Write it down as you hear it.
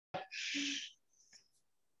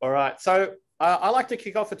All right. So I like to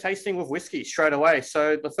kick off a tasting with whiskey straight away.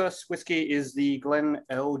 So the first whiskey is the Glen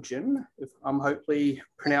Elgin, if I'm hopefully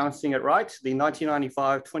pronouncing it right, the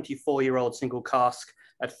 1995 24-year-old single cask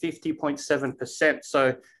at 50.7%.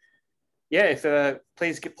 So yeah, if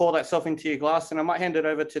please pour that stuff into your glass, and I might hand it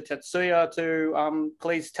over to Tetsuya to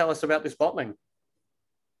please tell us about this bottling.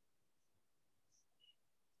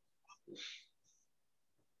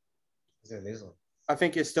 Is it this one? I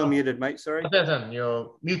think you're still muted, mate. Sorry. Attention,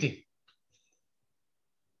 you're muting.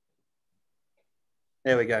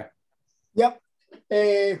 There we go. Yep.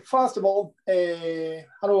 First of all,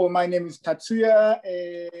 hello, my name is Tatsuya.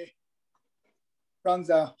 Runs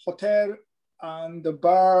a hotel and the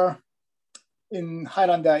bar in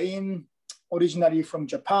Highland Inn, originally from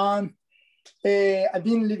Japan. I've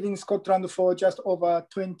been living in Scotland for just over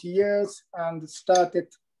 20 years and started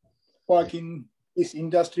working this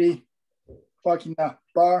industry, working a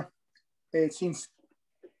bar since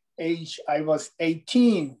I was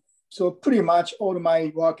 18. So pretty much all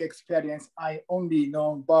my work experience, I only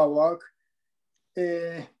know bar work.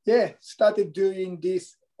 Started doing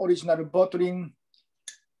this original bottling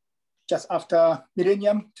just after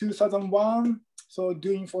millennium, 2001. So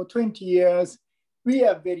doing for 20 years. We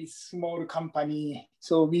are a very small company.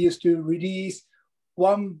 So we used to release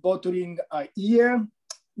one bottling a year.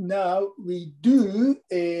 Now we do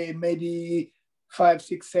maybe 5,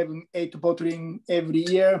 6, 7, 8 bottling every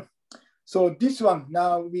year. So this one,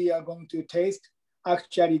 now we are going to taste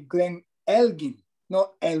actually Glen Elgin,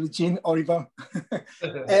 not Elgin or even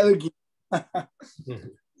Elgin.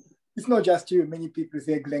 It's not just you, many people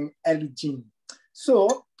say Glen Elgin.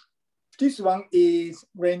 So this one is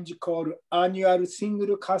range called annual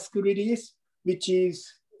single cask release, which is,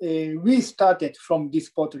 we started from this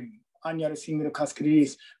bottling, annual single cask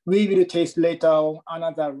release. We will taste later on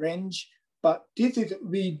another range, but this is,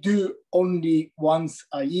 we do only once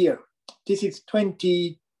a year. This is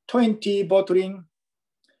 2020 bottling.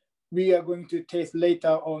 We are going to taste later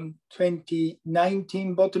on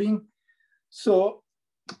 2019 bottling. So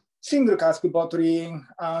single cask bottling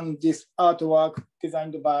and this artwork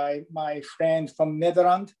designed by my friend from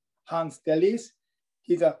Netherlands, Hans Delis.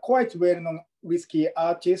 He's a quite well-known whiskey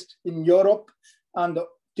artist in Europe. And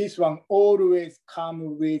this one always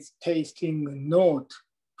comes with tasting note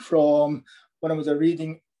from one of the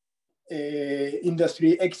leading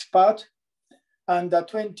industry expert, and the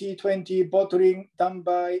 2020 bottling done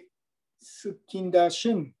by Sukhinder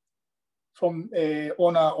Shin, from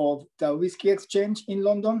owner of the Whiskey Exchange in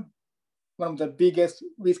London, one of the biggest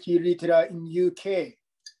whiskey retailer in UK.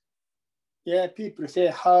 Yeah, people say,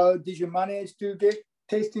 how did you manage to get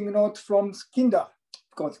tasting note from Sukhinder?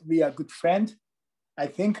 Because we are good friends, I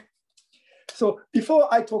think. So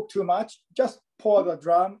before I talk too much, just pour the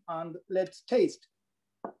drum and let's taste.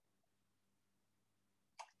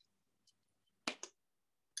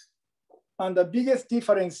 And the biggest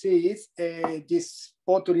difference is this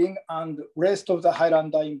bottling and rest of the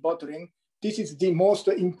Highland Inn bottling. This is the most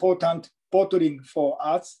important bottling for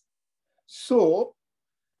us. So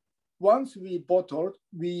once we bottled,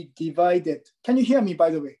 we divided. Can you hear me, by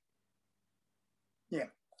the way? Yeah.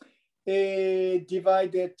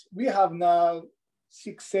 Divided, we have now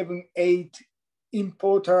 6, 7, 8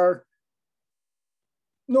 importer,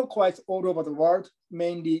 not quite all over the world,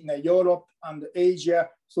 mainly in Europe and Asia.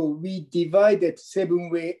 So we divided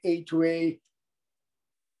 7-way, 8-way.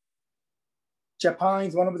 Japan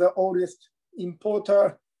is one of the oldest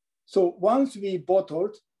importer. So once we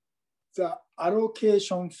bottled, the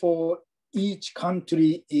allocation for each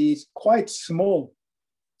country is quite small.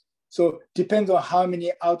 So depends on how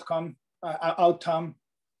many outcome,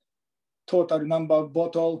 total number of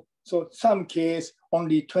bottle. So some case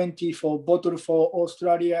only 20 for bottle for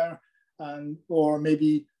Australia, and or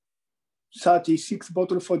maybe 36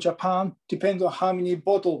 bottle for Japan. Depends on how many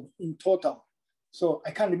bottle in total. So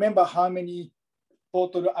I can't remember how many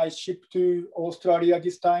bottle I shipped to Australia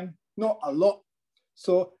this time. Not a lot.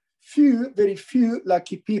 So very few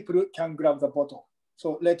lucky people can grab the bottle.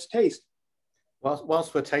 So let's taste.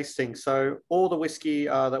 Whilst we're tasting, so all the whiskey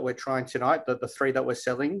that we're trying tonight, the 3 that we're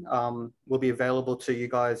selling, will be available to you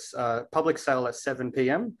guys, public sale at 7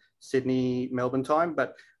 p.m. Sydney, Melbourne time,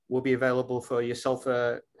 but will be available for yourself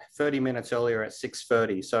 30 minutes earlier at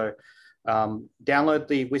 6:30. So download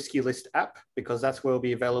the Whiskey List app, because that's where it'll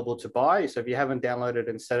be available to buy. So if you haven't downloaded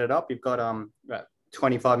and set it up, you've got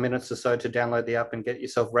 25 minutes or so to download the app and get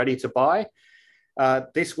yourself ready to buy.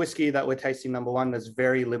 This whiskey that we're tasting, number 1, is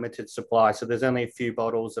very limited supply. So there's only a few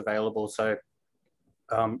bottles available. So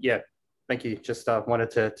yeah, thank you. Just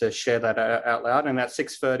wanted to share that out loud. And at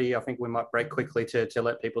 6:30, I think we might break quickly to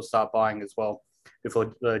let people start buying as well.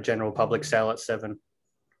 before the general public sale at 7.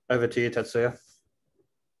 Over to you, Tetsuya.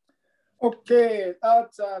 Okay,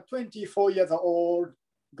 at 24 years old,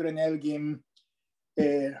 Glenelgin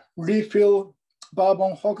refill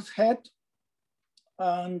bourbon hogshead.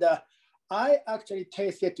 And I actually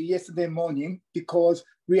tasted yesterday morning because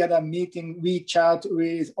we had a meeting, we chat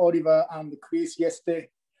with Oliver and Chris yesterday.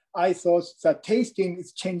 I thought the tasting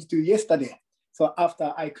is changed to yesterday. So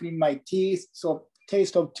after I clean my teeth, so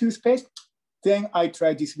taste of toothpaste, then I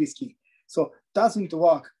try this whiskey. So doesn't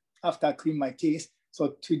work after I clean my teeth.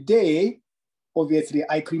 So today, obviously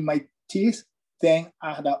I clean my teeth, then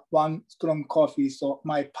I had one strong coffee, so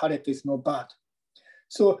my palate is not bad.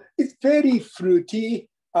 So it's very fruity,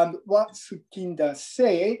 and what Sukinda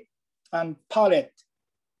say, and palate,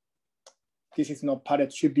 this is not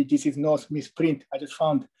palate, should be, this is nose misprint, I just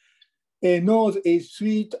found. A nose is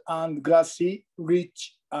sweet and grassy,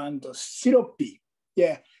 rich and syrupy.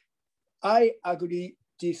 Yeah, I agree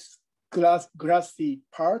this grassy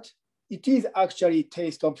part. It is actually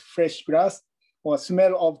taste of fresh grass or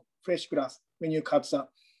smell of fresh grass when you cut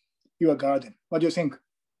your garden. What do you think?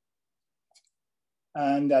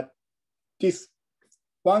 And this,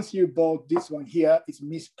 once you bought this one here, it's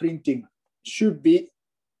misprinting. Should be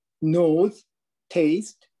nose,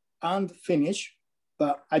 taste, and finish,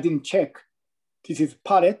 but I didn't check. This is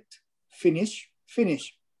palate, finish,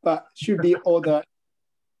 but should be order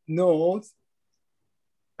nose,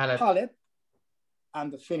 palate,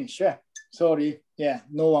 and finish. Yeah, sorry, yeah,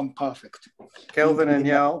 no one perfect. Kelvin and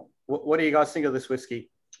Yao, what do you guys think of this whiskey?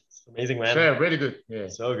 It's amazing, man. Sure, really good. Yeah,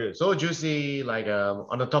 so good. So juicy, like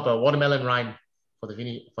on the top of watermelon rind for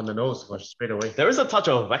the nose for straight away. There is a touch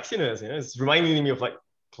of waxiness, you know? It's reminding me of like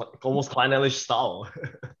almost Clynelish style.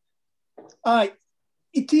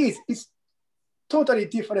 It is. It's totally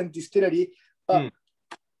different distillery.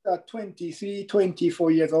 23,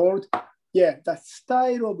 24 years old. Yeah, the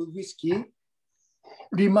style of whiskey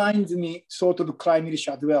reminds me sort of Clynelish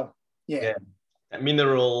as well. Yeah. That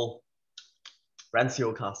mineral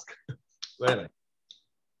rancio cask. Very nice.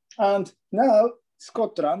 And now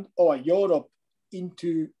Scotland or Europe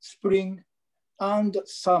into spring and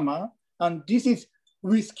summer, and this is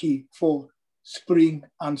whiskey for spring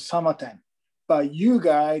and summertime. But you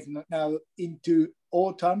guys now into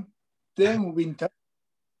autumn, then winter.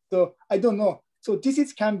 So I don't know. So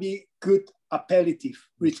this can be good aperitif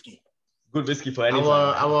whiskey. Good whiskey for any time.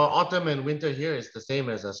 Our autumn and winter here is the same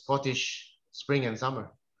as a Scottish spring and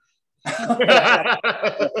summer.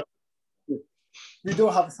 We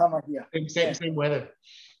don't have summer here. Same weather.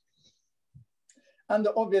 And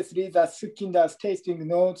obviously the Sukinda's tasting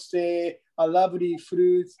notes say a lovely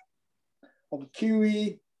fruits of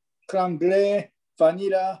kiwi, cranberry,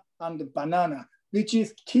 vanilla, and banana, which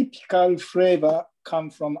is typical flavor come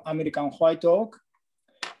from American white oak.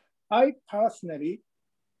 I personally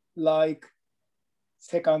like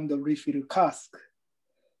second refill cask.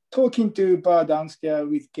 Talking to bar downstairs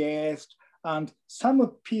with guests, and some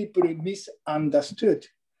people misunderstood.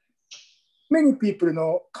 Many people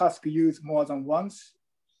know cask used more than once.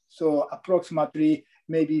 So approximately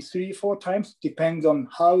maybe 3-4 times, depends on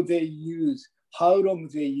how they use, how long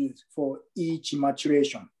they use for each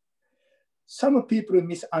maturation. Some people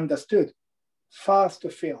misunderstood fast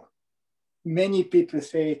fill. Many people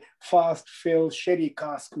say fast fill sherry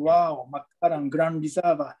cask, wow, Macallan Grand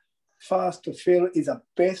Reserve. Fast fill is the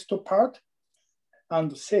best part,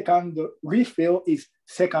 and second refill is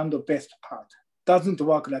second best part. Doesn't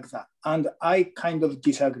work like that, and I kind of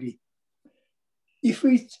disagree. If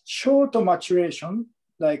it's short maturation,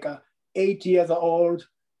 like 8 years old,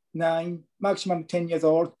 9, maximum 10 years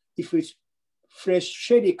old, if it's fresh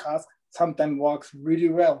sherry cask, sometimes works really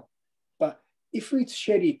well. But if it's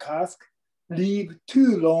sherry cask, leave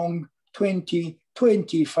too long, 20,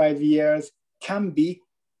 25 years, can be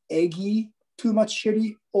eggy, too much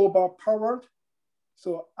sherry, overpowered.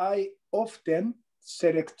 So I often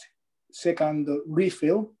select second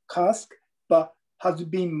refill cask, but has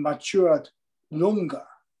been matured longer,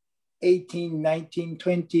 18, 19,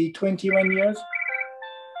 20, 21 years.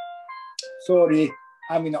 Sorry,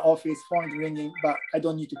 I'm in the office, phone is ringing, but I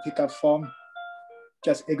don't need to pick up phone.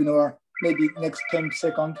 Just ignore, maybe next 10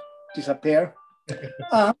 seconds, disappear.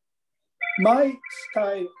 My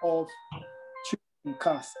style of choosing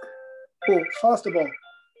cask. Oh, first of all,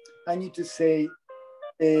 I need to say,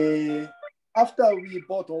 after we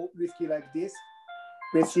bottle whiskey like this,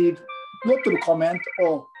 received lot of comment,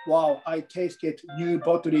 oh, wow, I tasted new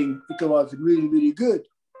bottling. It was really, really good.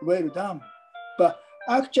 Well done. But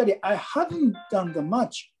actually, I haven't done that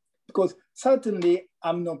much because certainly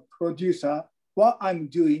I'm not producer. What I'm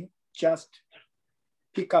doing, just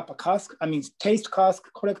pick up a cask, taste cask,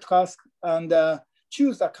 collect cask, and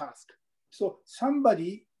choose a cask. So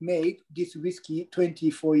somebody made this whiskey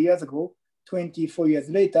 24 years ago. 24 years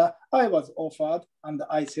later, I was offered and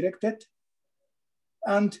I selected.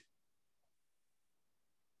 And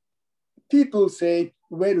people say,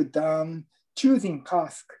 well done, choosing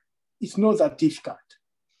cask is not that difficult.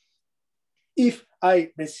 If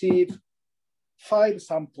I receive 5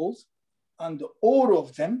 samples and all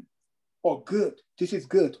of them are good, this is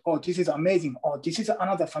good, or this is amazing, or this is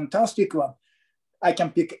another fantastic one, I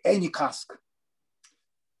can pick any cask.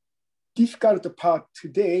 Difficult part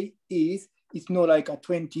today is it's not like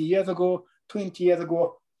 20 years ago. 20 years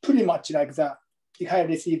ago, pretty much like that. If I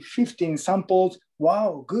receive 15 samples,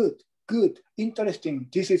 wow, good, interesting,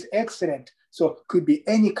 this is excellent. So could be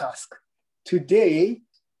any cask. Today,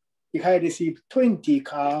 if I receive 20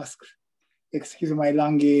 casks, excuse my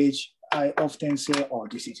language, I often say, oh,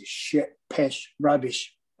 this is shit, pesh,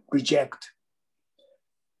 rubbish, reject.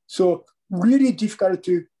 So really difficult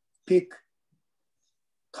to pick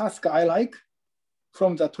cask I like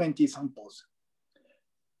from the 20 samples.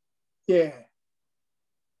 Yeah.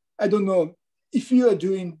 I don't know, if you are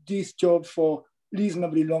doing this job for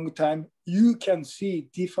reasonably long time, you can see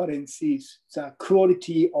differences. The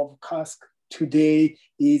quality of cask today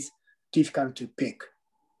is difficult to pick.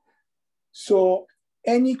 So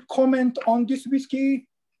any comment on this whiskey?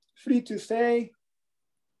 Free to say.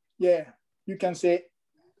 Yeah, you can say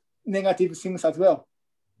negative things as well.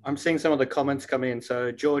 I'm seeing some of the comments come in.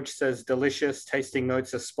 So George says delicious, tasting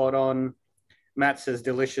notes are spot on. Matt says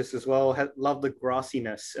delicious as well. Love the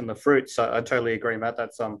grassiness in the fruit. So I totally agree, Matt.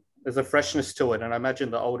 That's there's a freshness to it, and I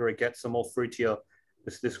imagine the older it gets, the more fruitier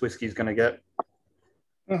this whiskey is going to get.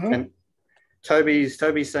 Mm-hmm. And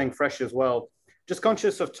Toby's saying fresh as well. Just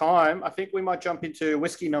conscious of time, I think we might jump into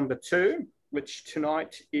whiskey number 2, which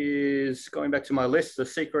tonight is, going back to my list, the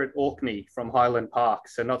Secret Orkney from Highland Park.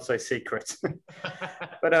 So not so secret.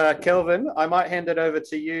 But Kelvin, I might hand it over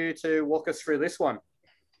to you to walk us through this one.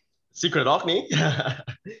 Secret Orkney?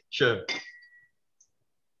 Sure.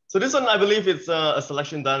 So this one, I believe it's a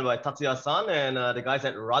selection done by Tatsuya-san and the guys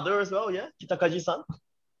at Rudder as well, yeah? Kitakaji-san?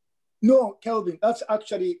 No, Kelvin, that's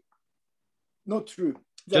actually not true.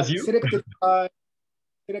 Just you? Selected by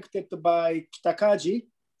Kitakaji,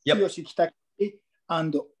 Yep. Kiyoshi Kitakaji,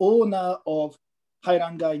 and the owner of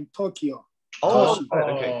Highland in Tokyo. Oh, Toshi.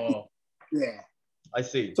 okay. Yeah. I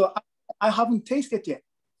see. So I haven't tasted yet.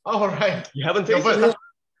 All right. You haven't Your tasted first it?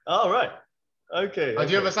 All right. Okay. Do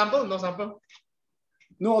you have a sample? No sample?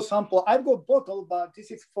 No sample. I've got bottle, but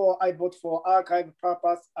this is I bought for archive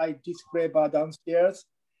purpose. I display bar downstairs.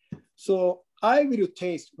 So I will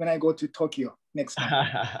taste when I go to Tokyo next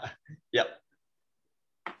time. Yep.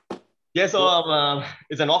 Yeah, so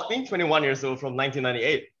it's an Orkney, 21 years old, from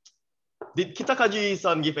 1998. Did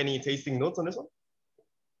Kitakaji-san give any tasting notes on this one?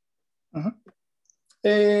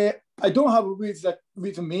 Mm-hmm. I don't have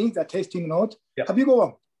with me the tasting note. Yep. Have you got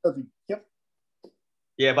one? Yep.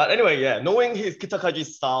 Yeah, but anyway, yeah, knowing his Kitakaji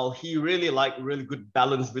style, he really liked really good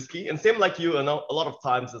balanced whiskey. And same like you, a lot of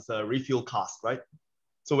times it's a refill cask, right?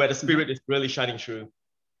 So where the spirit is really shining through.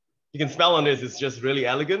 You can smell on this, it's just really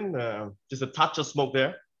elegant. Just a touch of smoke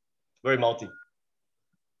there. Very malty.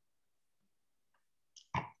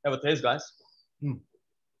 Have a taste, guys.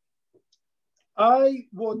 I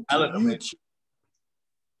want to YouTube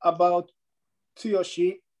about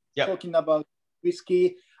Tsuyoshi talking about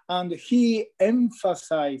whiskey, and he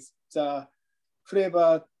emphasized the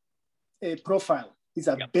flavor profile. It's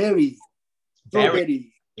a berry,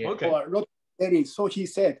 strawberry, or rock berry. So he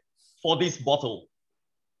said. For this bottle.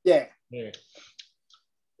 Yeah.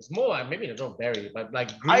 It's more like maybe not berry, but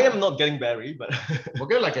like green. I am not getting berry, but we'll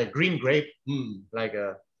get like a green grape, like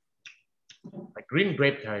green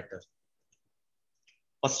grape character.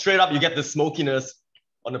 But straight up, you get the smokiness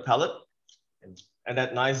on the palate, and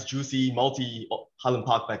that nice juicy malty Highland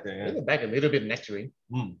Park back there. Yeah. Back a little bit nectarine.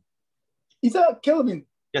 Is that Kelvin?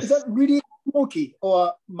 Yes. Is that really smoky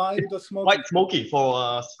or mild smoky? Quite smoky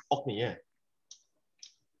for Orkney, yeah.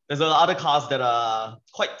 There's other cars that are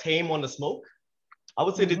quite tame on the smoke. I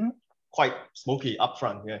would say they're quite smoky up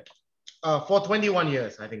front, yeah. For 21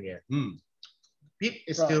 years, I think, yeah. Peat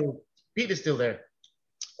is still there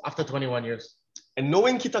after 21 years. And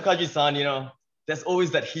knowing Kitakaji-san, you know, there's always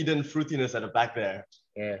that hidden fruitiness at the back there.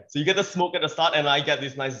 Yeah. So you get the smoke at the start, and I get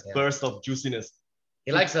this nice burst of juiciness.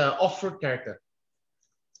 He likes an off-fruit character.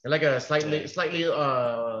 He like a slightly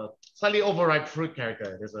overripe fruit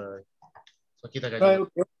character. There's a Kitakaji.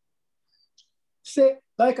 Say,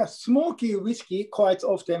 like a smoky whiskey, quite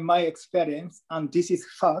often my experience, and this is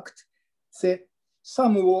fact, say,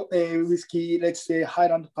 some whiskey, let's say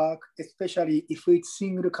Highland Park, especially if it's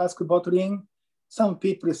single cask bottling, some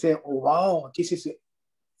people say, oh, wow, this is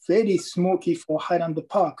very smoky for Highland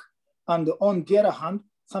Park. And on the other hand,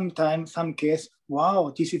 sometimes, some case,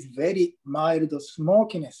 wow, this is very mild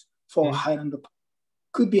smokiness for Highland Park.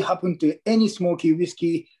 Could be happen to any smoky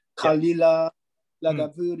whiskey, Kalila,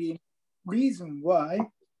 Lagavulin. Reason why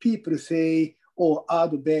people say, oh,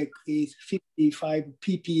 Ardbeg is 55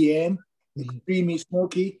 ppm, extremely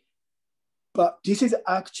smoky. But this is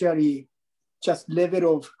actually just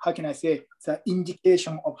level of, how can I say, the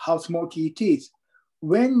indication of how smoky it is.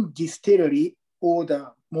 When distillery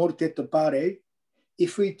order malted barley,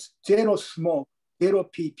 if it's zero smoke, 0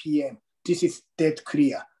 ppm, this is dead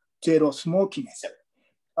clear, zero smokiness.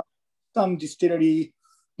 Some distillery,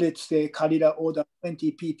 let's say Kalila order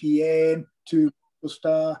 20 ppm to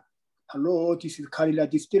Costa. Hello, this is Kalila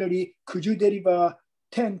distillery. Could you deliver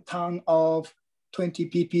 10 tons of 20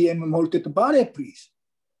 ppm malted barley, please?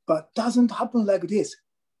 But doesn't happen like this,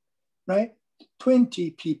 right?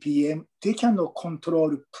 20 ppm, they cannot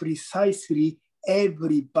control precisely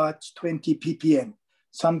every batch 20 ppm.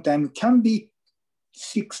 Sometimes can be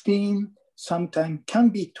 16, sometimes can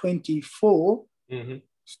be 24.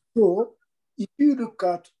 So if you look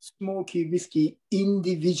at smoky whiskey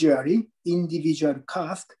individually, individual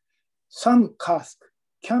cask, some cask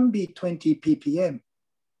can be 20 ppm,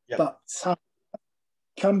 but some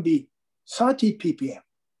can be 30 ppm.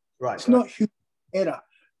 Right. It's not huge error.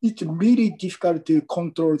 It's really difficult to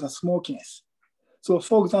control the smokiness. So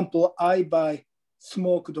for example, I buy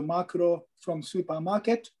smoked mackerel from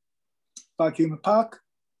supermarket,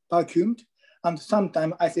 vacuumed. And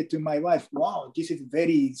sometimes I say to my wife, wow, this is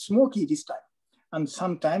very smoky this time. And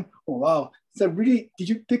sometimes, oh, wow, so really, did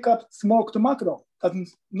you pick up smoked mackerel? Doesn't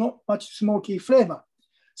not much smoky flavor.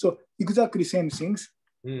 So exactly same things.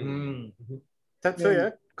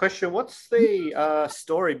 Tatsuya, question, what's the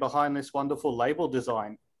story behind this wonderful label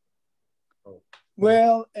design?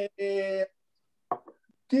 Well,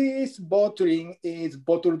 this bottling is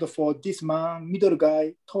bottled for this man, middle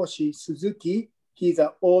guy, Toshi Suzuki. He's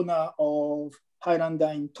the owner of Highlander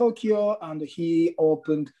in Tokyo, and he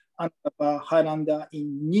opened another Highlander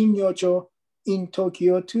in Ninyocho in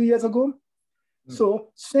Tokyo 2 years ago.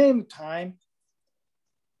 So same time,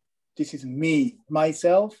 this is me,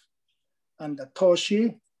 myself, and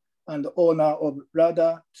Toshi, and the owner of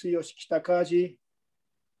Rada Tsuyoshi Kitakaji,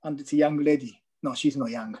 and this young lady. No, she's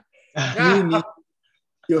not young. Yumi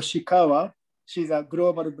Yoshikawa. She's a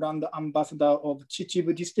global brand ambassador of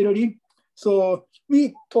Chichibu Distillery. So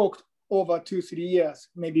we talked over 2-3 years.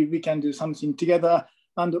 Maybe we can do something together.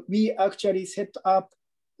 And we actually set up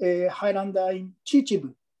a Highlander in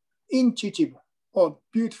Chichibu. Oh,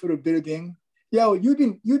 beautiful building. Yeah, you've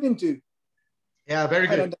been to. Yeah, very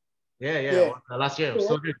Highland. good. Yeah. Last year,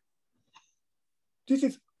 so good. This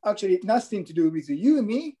is actually nothing to do with you,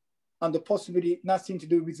 me, and possibly nothing to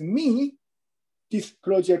do with me. This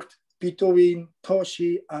project between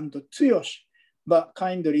Toshi and Tsuyoshi, but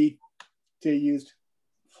kindly they used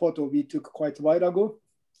photo we took quite a while ago.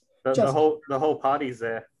 The whole party's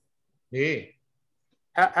there. Yeah.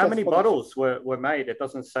 How many bottles were made? It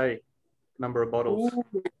doesn't say number of bottles.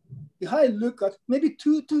 If I look at maybe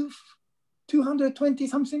 220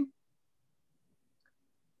 something.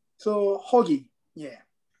 So Hoggy,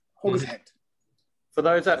 Hogshead. For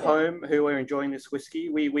those at home who are enjoying this whiskey,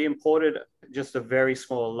 we imported just a very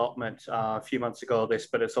small allotment a few months ago of this,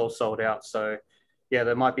 but it's all sold out. So yeah,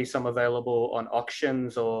 there might be some available on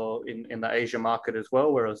auctions or in the Asia market as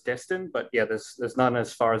well, where it was destined. But yeah, there's none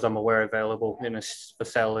as far as I'm aware available for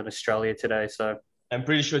sale in Australia today. So I'm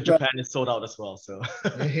pretty sure Japan is sold out as well. So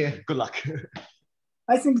good luck.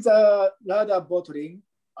 I think the Rada bottling,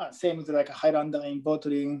 same as like a Highlander in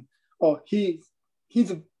bottling,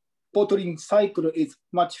 his bottling cycle is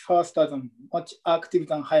much faster than, much active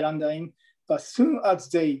than Highlander in. But soon as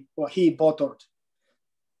he bottled,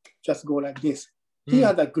 just go like this. He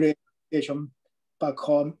had a great reputation back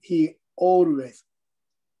home. He always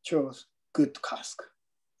chose good cask.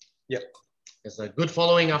 Yep. It's a good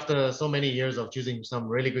following after so many years of choosing some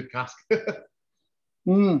really good cask.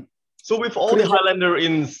 So with all the Highlander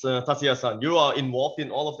inns, Tatsuya-san, you are involved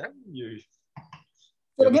in all of them?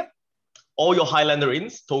 Again? All your Highlander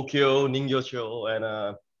inns, Tokyo,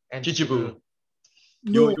 Ningyocho, and Chichibu.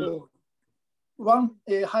 No. One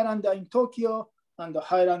Highlander in Tokyo and the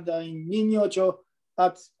Highlander in Ninyocho.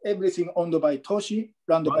 That's everything owned by Toshi,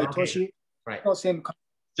 run by Toshi. Right. No same.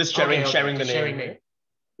 Just sharing the name.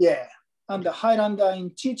 Yeah. And the Highlander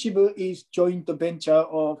in Chichibu is joint venture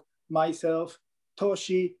of myself,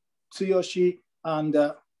 Toshi, Tsuyoshi, and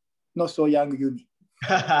not so young Yumi.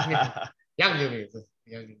 Yeah, Young Yumi.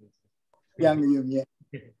 Young Yumi. Young Yum, yeah.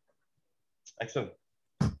 Excellent.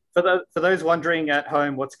 For those wondering at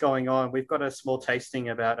home what's going on, we've got a small tasting,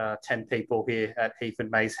 about 10 people here at Heath and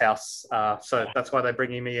May's house. So that's why they're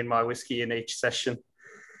bringing me in my whiskey in each session.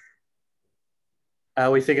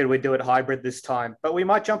 We figured we'd do it hybrid this time, but we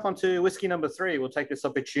might jump onto whiskey number 3. We'll take this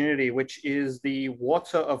opportunity, which is the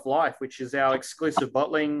Water of Life, which is our exclusive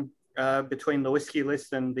bottling between the Whiskey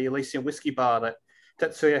List and the Elysium Whiskey Bar that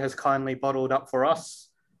Tetsuya has kindly bottled up for us.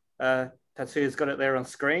 Tetsuya's got it there on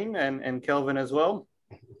screen, and Kelvin as well.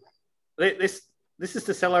 This is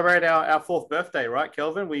to celebrate our 4th birthday, right,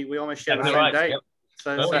 Kelvin? We almost share the same date. Yep.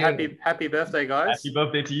 So happy birthday, guys. Happy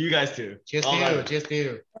birthday to you guys too. Cheers to you. Cheers to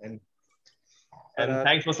you. And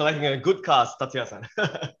thanks for selecting a good cast, Tatsuya-san.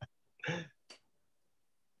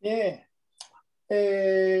 Yeah.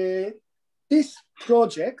 This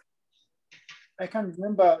project, I can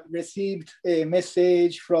remember received a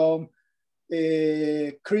message from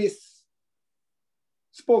Chris,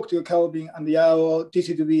 spoke to Kelvin and Yao. This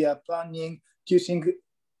is we are planning. Do you think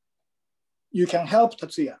you can help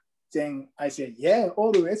Tatsuya? Then I said, yeah,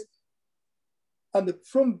 always. And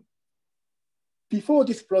from before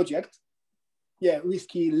this project, yeah,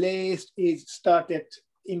 Whiskey List is started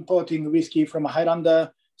importing whiskey from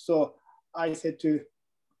Highlander. So I said to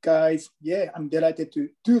guys, yeah, I'm delighted to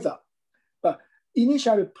do that. But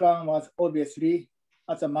initial plan was obviously,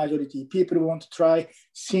 as a majority, people want to try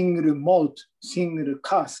single malt, single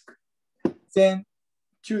cask. Then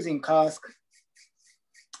choosing cask,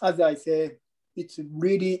 as I said, it's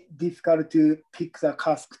really difficult to pick the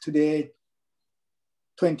cask today.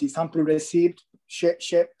 20 sample received,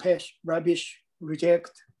 pesh, rubbish,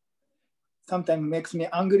 reject. Sometimes makes me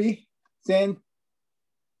angry. Then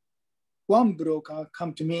one broker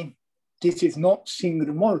come to me, this is not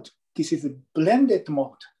single malt, this is a blended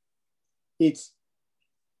malt. It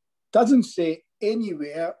doesn't say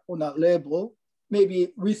anywhere on a label,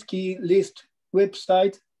 maybe Whiskey List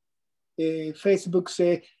website, Facebook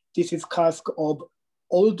say this is cask of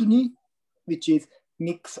Alderney, which is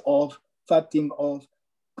mix of fatting of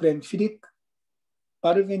Glenfiddich,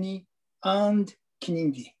 Balvenie, and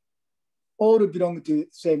Kinindi. All belong to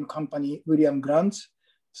same company, William Grant.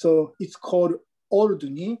 So it's called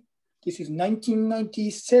Alderney. This is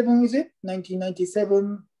 1997, is it?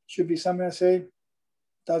 1997 should be somewhere say,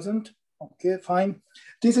 doesn't? Okay, fine.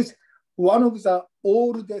 This is one of the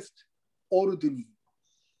oldest Alderney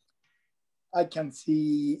I can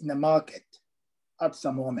see in the market at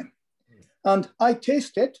the moment. And I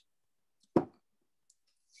tasted,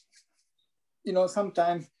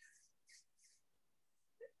 sometimes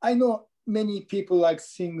I know many people like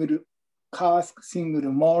single cask,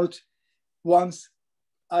 single malt. Once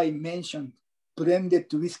I mentioned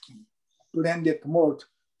blended whiskey, blended malt,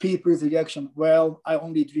 people's reaction, well, I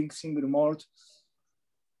only drink single malt.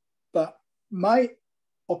 But my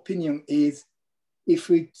opinion is if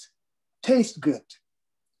it tastes good,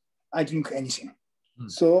 I drink anything.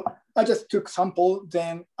 So I just took sample,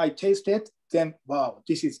 then I tasted, then wow,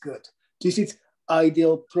 this is good. This is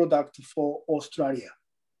ideal product for Australia.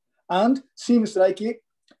 And seems like it,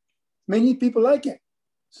 many people like it.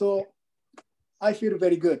 So I feel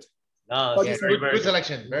very good. No, yeah, very good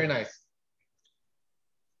selection, very nice.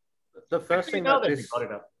 The first thing that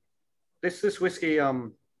this whiskey,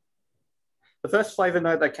 the first flavor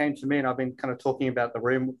note that came to me, and I've been kind of talking about the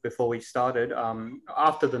room before we started,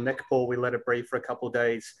 after the neck pour, we let it breathe for a couple of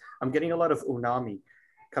days. I'm getting a lot of umami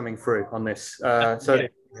coming through on this.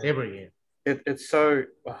 It's so,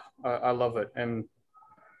 I love it. And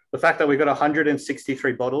the fact that we've got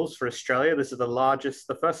 163 bottles for Australia, this is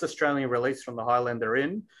the first Australian release from the Highlander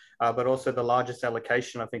Inn, but also the largest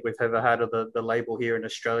allocation I think we've ever had of the label here in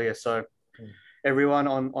Australia. So everyone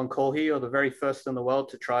on call here, are the very first in the world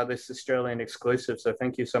to try this Australian exclusive. So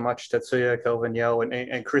thank you so much, Tetsuya, Kelvin, Yeo,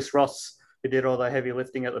 and Chris Ross, who did all the heavy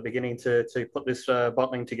lifting at the beginning to put this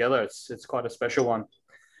bottling together. It's quite a special one.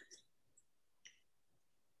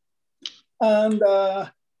 And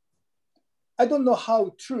I don't know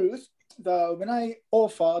how true. When I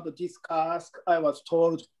offered this cask, I was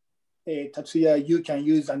told, Tatsuya, you can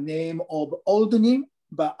use the name of Alderney.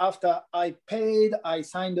 But after I paid, I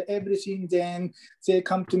signed everything, then they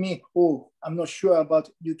come to me, oh, I'm not sure about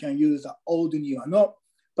you can use Alderney or not.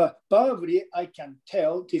 But probably I can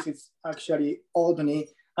tell this is actually Alderney.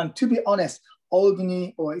 And to be honest,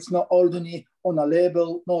 Alderney or it's not Alderney on a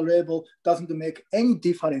label, no label, doesn't make any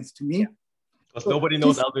difference to me. Because nobody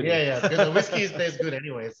knows Alderney. Yeah, because the whiskey tastes good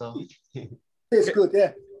anyway, so. Tastes good,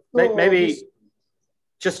 yeah. So maybe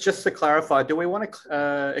just to clarify, do we want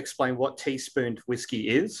to explain what teaspooned whiskey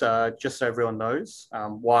is, just so everyone knows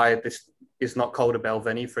why this is not called a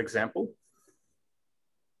Balvenie, for example?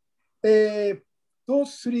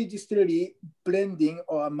 those three distillery blending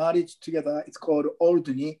or marriage together, it's called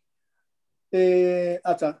Alderney.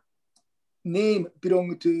 As a name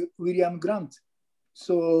belong to William Grant.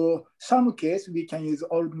 So some case we can use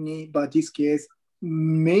Alderney, but this case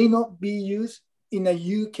may not be used in the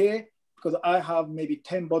UK because I have maybe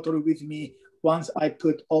 10 bottles with me. Once I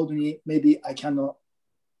put Alderney, maybe I cannot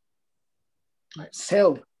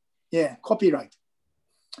sell. Yeah, copyright.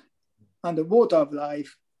 And the Water of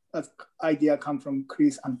Life, that idea come from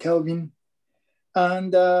Chris and Kelvin.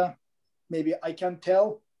 And maybe I can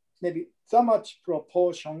tell, maybe that much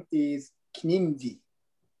proportion is Kinindi,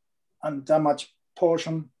 and that much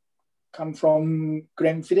portion come from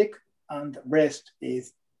Glenfiddich, and rest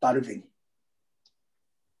is Balvenie.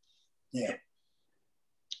 Yeah.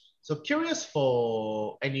 So curious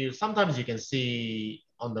for, and you sometimes you can see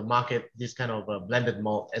on the market this kind of a blended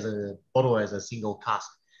malt as a bottle as a single cask.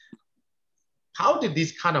 How did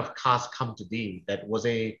this kind of cask come to be? That was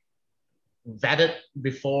a vetted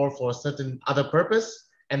before for a certain other purpose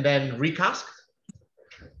and then recast?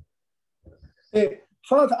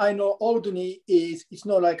 First, I know Alderney it's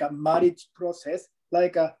not like a marriage process.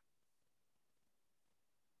 Like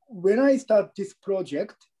when I start this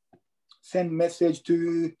project, send message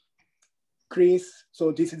to Chris.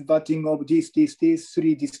 So this is batting of this,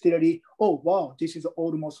 three distillery. Oh, wow, this is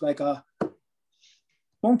almost like a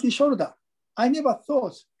monkey shoulder. I never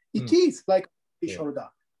thought it is like monkey shoulder.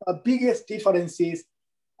 The biggest difference is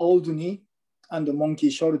Alderney and the monkey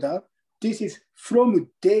shoulder. This is from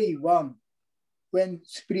day one. When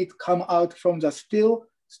spirit come out from the still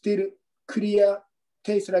clear,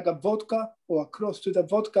 tastes like a vodka or close to the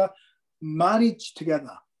vodka, marriage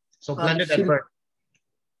together. So blended at birth.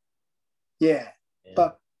 Yeah,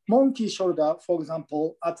 but monkey shoulder, for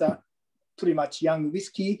example, as a pretty much young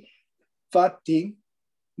whiskey, vatting,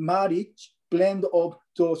 marriage, blend of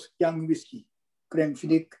those young whiskey,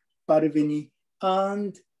 Glenfiddich, Balvenie,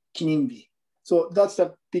 and Kinindi. So that's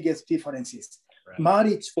the biggest differences. Right.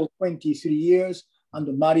 Marriage for 23 years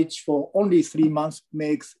and marriage for only 3 months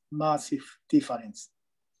makes massive difference.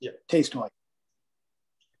 Yeah, taste-wise.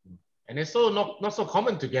 And it's so not so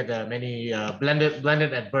common to get many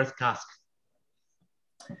blended at birth cask.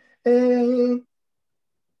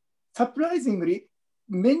 Surprisingly,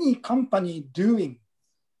 many company doing.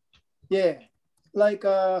 Yeah, like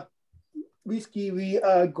whiskey we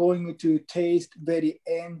are going to taste very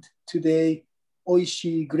end today,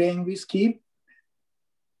 Oishi grain whiskey.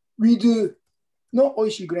 We do not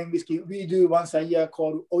Oishi grain whiskey. We do once a year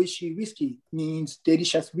called Oishi whiskey, means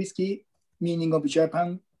delicious whiskey, meaning of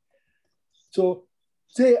Japan. So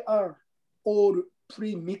they are all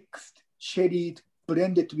pre-mixed, sherried,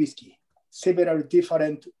 blended whiskey, several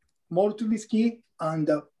different malt whiskey and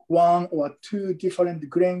 1 or 2 different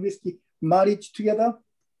grain whiskey married together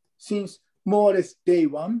since more or less day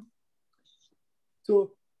one.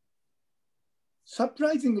 So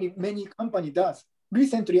surprisingly, many company does.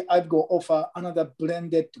 Recently, I've got offer another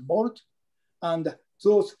blended malt, and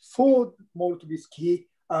those 4 malt whiskey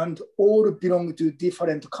and all belong to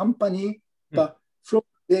different company, but from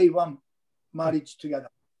day one, marriage together,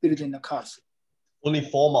 built in a cask. Only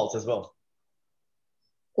 4 malts as well.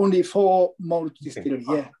 Only 4 malt distillery,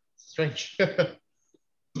 yeah. Strange.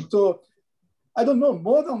 So I don't know,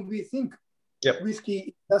 more than we think. Yep.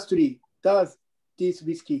 Whiskey industry does this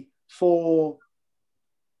whiskey for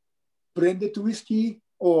blended whiskey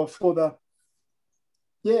or for the,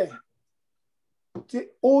 yeah.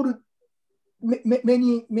 All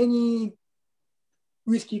many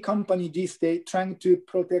whiskey company these days trying to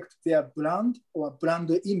protect their brand or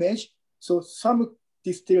brand image. So some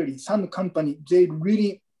distillery, some company, they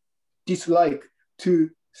really dislike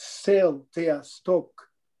to sell their stock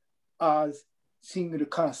as single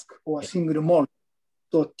cask or single malt.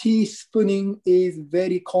 So teaspooning is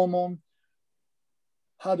very common.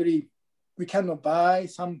 Hardly we cannot buy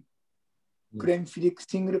some Glenfiddich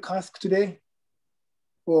single cask today,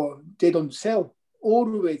 or they don't sell.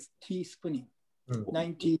 Always teaspooning.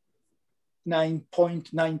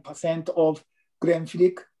 99.9% of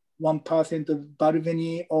Glenfiddich, 1% of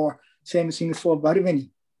Balvenie, or same things for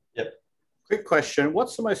Balvenie. Yep. Quick question.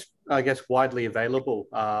 What's the most, I guess, widely available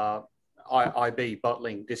IB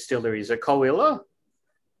bottling distillery? Is it Cahuilla?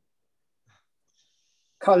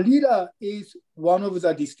 Cahuilla is one of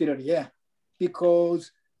the distillery, yeah,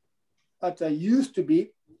 because that used to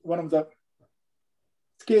be one of the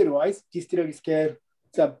scale-wise, distillery scale,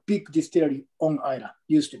 the big distillery on island,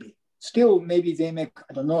 used to be. Still, maybe they make,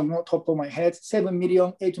 I don't know, not top of my head, 7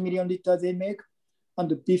 million, 8 million liters they make.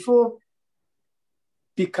 And before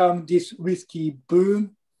become this whiskey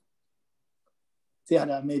boom, they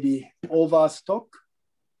had maybe overstock.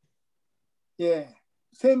 Yeah,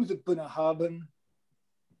 same with Bunnahabhain.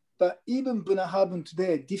 But even Bunnahabhain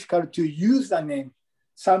today, difficult to use the name.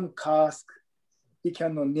 Some cask, we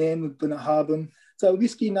cannot name Bunnahabhain. So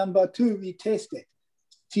whiskey number 2, we tasted.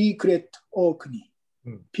 Secret Orkney,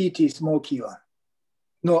 PT Smoky one.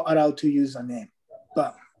 Not allowed to use the name.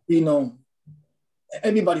 But we know,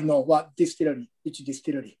 everybody know what distillery, which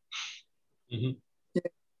distillery. Mm-hmm.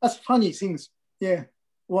 Yeah, that's funny things. Yeah,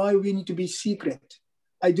 why we need to be secret.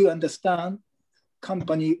 I do understand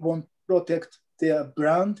company want to protect their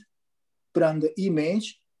brand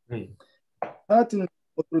image. Certainly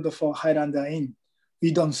for Highlander Inn,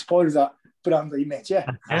 we don't spoil the brand image.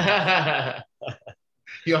 Yeah.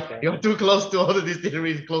 You're too close to all the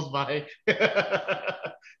distilleries close by.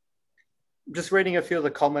 Just reading a few of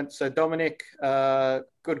the comments. So Dominic,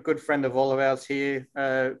 good friend of all of ours here.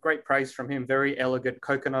 Great praise from him. Very elegant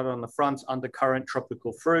coconut on the front, undercurrent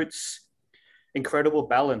tropical fruits. Incredible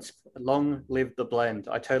balance. Long live the blend.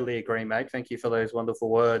 I totally agree, mate. Thank you for those wonderful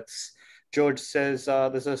words. George says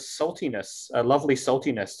there's a saltiness, a lovely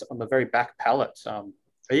saltiness on the very back palate. Are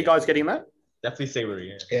you guys getting that? Definitely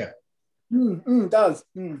savory. Yeah. Does.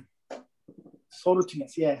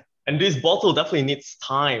 Saltiness, yeah. And this bottle definitely needs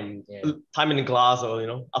time. Time in the glass,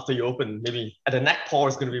 or after you open, maybe at the neck pour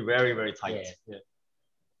is going to be very, very tight.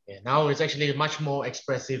 Yeah. Now it's actually much more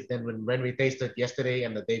expressive than when we tasted yesterday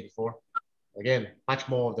and the day before. Again, much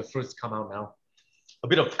more of the fruits come out now. A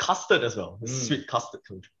bit of custard as well. Sweet custard.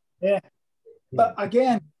 Yeah. But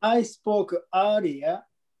again, I spoke earlier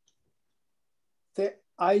that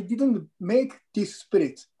I didn't make this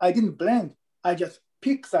spirit. I didn't blend. I just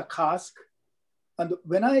pick the cask. And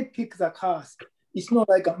when I pick the cask, it's not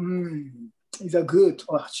like, is it good?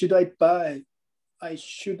 Or should I buy? I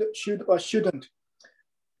should or shouldn't.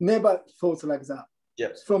 Never thought like that.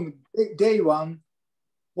 Yes. From day one,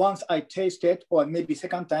 once I taste it, or maybe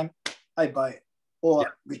second time, I buy it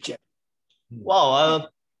or reject. Wow.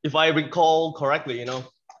 If I recall correctly,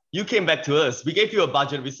 you came back to us. We gave you a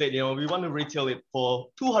budget. We said, we want to retail it for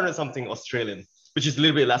 200 something Australian, which is a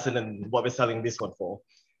little bit less than what we're selling this one for.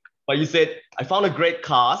 But you said, I found a great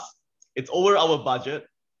cask. It's over our budget,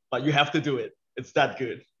 but you have to do it. It's that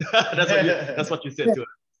good. That's what you said to us.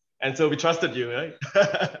 And so we trusted you, right?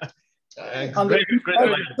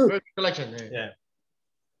 Great collection. Yeah.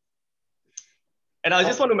 And I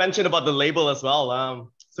just want to mention about the label as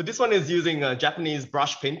well. So this one is using Japanese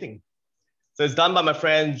brush painting. So it's done by my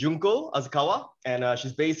friend Junko Azukawa, and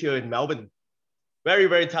she's based here in Melbourne. Very,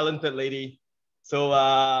 very talented lady. So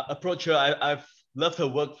approach her. I've loved her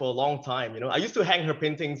work for a long time. I used to hang her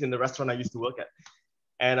paintings in the restaurant I used to work at,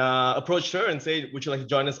 and approached her and said, would you like to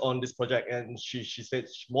join us on this project? And she said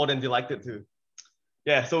she's more than delighted to.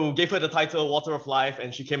 Yeah, so gave her the title Water of Life,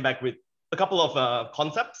 and she came back with a couple of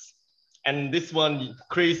concepts. And this one,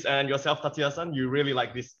 Chris and yourself, Tatsuya-san, you really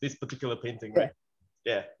like this particular painting, right?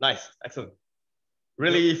 Yeah, nice, excellent.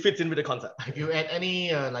 Really fits in with the concept. If you at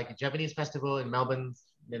any like a Japanese festival in Melbourne,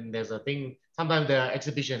 then there's a thing, sometimes there are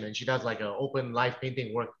exhibition, and she does like an open live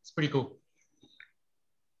painting work. It's pretty cool.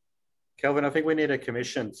 Kelvin, I think we need to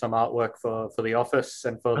commission some artwork for the office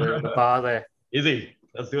and for the bar there. Easy,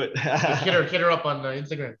 let's do it. hit her up on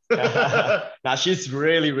Instagram. Nah, she's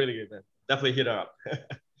really, really good, man. Definitely hit her up.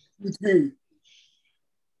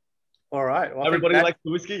 All right. Well, everybody likes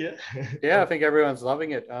the whiskey, yeah? Yeah, I think everyone's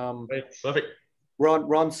loving it. Great. Perfect.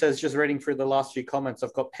 Ron says, just reading through the last few comments,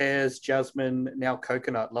 I've got pears, jasmine, now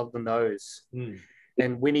coconut. Love the nose.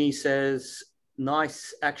 And Winnie says,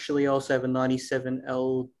 nice. Actually, I also have a 97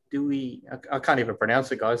 El Dewey. I can't even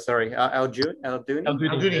pronounce it, guys. Sorry. Alduni.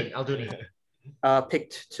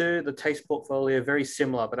 Picked two. The taste portfolio, very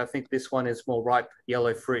similar, but I think this one is more ripe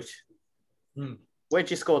yellow fruit. Where'd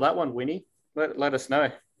you score that one, Winnie? Let us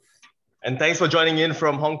know. And thanks for joining in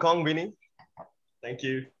from Hong Kong, Winnie. Thank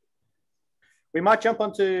you. We might jump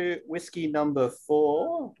onto whiskey number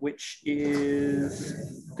 4, which is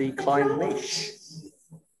the Clynelish.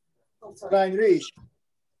 Clynelish.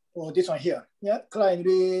 Oh, this one here. Yeah,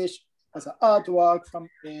 Clynelish has an artwork from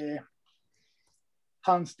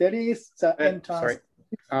Hans Delis. The entrance.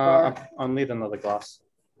 Sorry. I'll need another glass.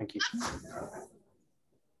 Thank you.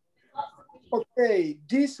 Okay,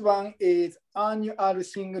 this one is annual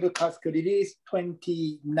single cask release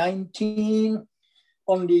 2019.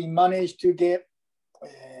 Only managed to get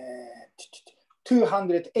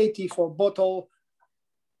 284 bottle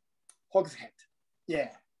hogshead. Yeah.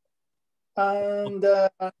 And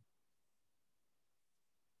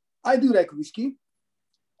I do like whiskey.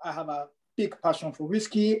 I have a big passion for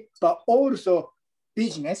whiskey, but also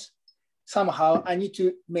business. Somehow I need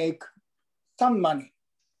to make some money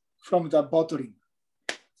from the bottling.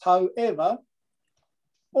 However,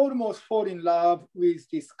 almost fall in love with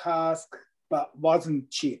this cask, but wasn't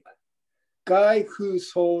cheap. Guy who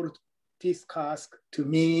sold this cask to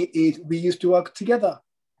me is we used to work together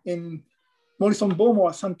in Morrison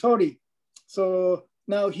Bowmore Suntory. So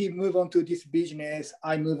now he moved on to this business.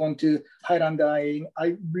 I move on to Highland. I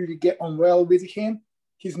really get on well with him.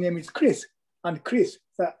 His name is Chris. And Chris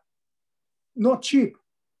said, not cheap.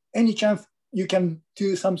 Any chance you can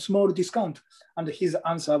do some small discount? And his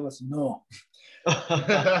answer was no.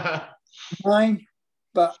 Mine,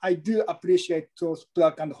 but I do appreciate those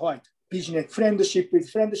black and white. Business, friendship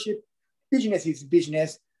is friendship, business is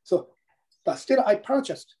business. So, but still I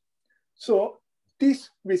purchased. So this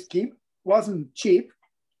whiskey wasn't cheap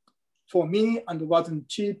for me and wasn't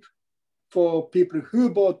cheap for people who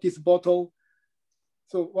bought this bottle.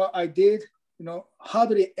 So what I did,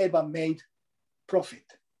 hardly ever made profit.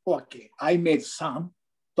 Okay, I made some,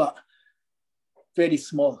 but very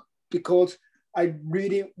small because I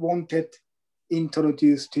really wanted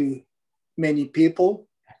introduce to many people.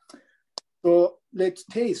 So let's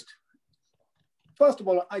taste. First of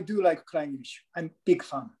all, I do like Kleinish. I'm a big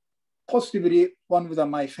fan. Possibly one of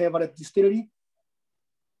my favorite distillery.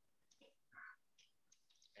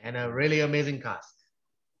 And a really amazing cask.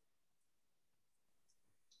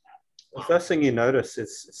 The first thing you notice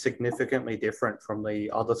is significantly different from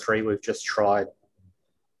the other three we've just tried.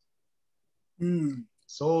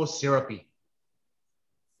 So syrupy.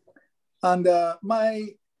 And my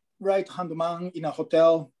right-hand man in a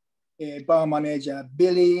hotel, bar manager,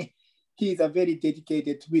 Billy, he's a very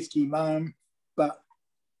dedicated whiskey man, but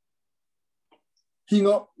he's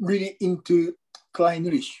not really into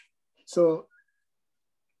Kleinish. So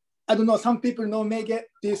I don't know, some people may get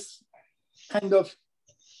this kind of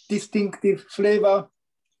distinctive flavor.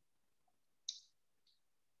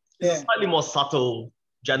 It's a slightly more subtle,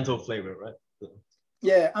 gentle flavor, right?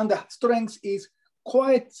 Yeah, and the strength is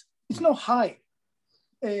quite, it's not high.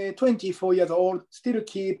 24 years old, still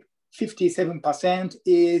keep 57%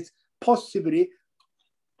 is possibly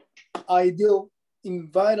ideal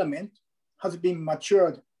environment, has been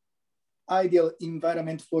matured, ideal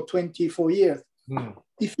environment for 24 years.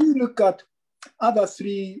 If you look at other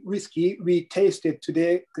three whiskey we tasted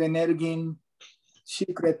today, Glenelgin,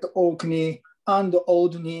 Secret Orkney, and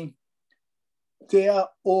Alderney, they are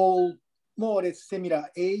all more or less similar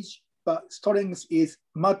age, but strength is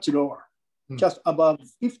much lower, just above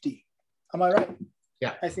 50. Am I right?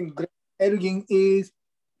 Yeah. I think Glenelgin is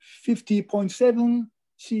 50.7,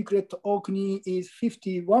 Secret Orkney is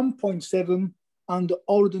 51.7, and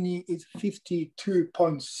Alderney is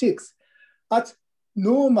 52.6. At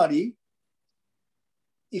normally,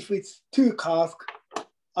 if it's two casks,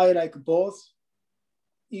 I like both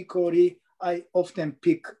equally. I often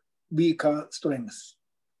pick weaker strengths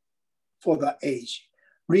for the age.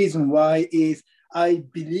 Reason why is I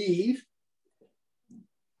believe,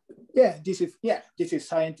 this is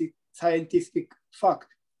scientific fact,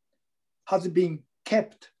 has been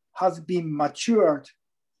kept, has been matured,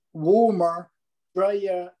 warmer,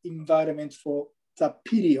 drier environment for the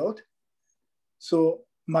period. So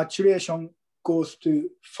maturation goes to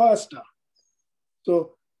faster.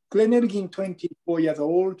 So Glenelgin, 24 years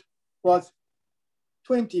old, was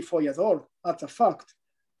 24 years old, that's a fact.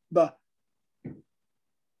 But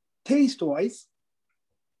taste-wise,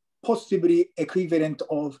 possibly equivalent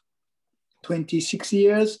of 26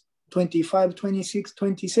 years, 25, 26,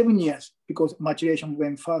 27 years, because maturation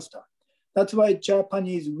went faster. That's why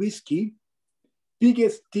Japanese whiskey,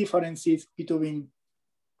 biggest differences between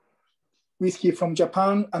whiskey from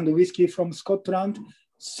Japan and whiskey from Scotland,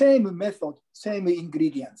 same method, same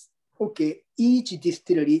ingredients. Okay, each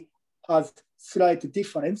distillery has slight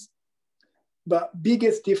difference, but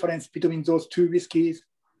biggest difference between those two whiskeys,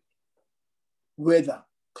 weather,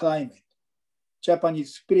 climate.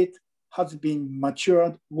 Japanese spirit has been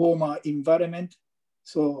matured, warmer environment,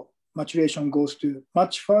 so maturation goes to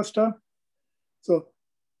much faster. So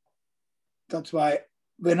that's why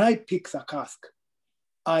when I pick the cask,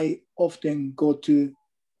 I often go to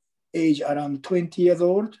age around 20 years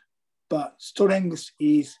old, but strength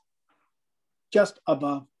is just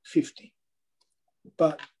above 50.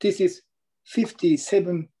 But this is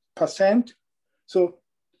 57%. So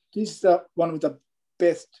this is one of the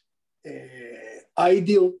best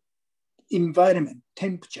ideal environment,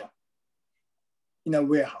 temperature in a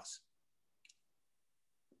warehouse.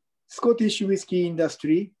 Scottish whiskey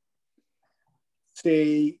industry,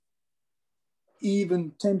 say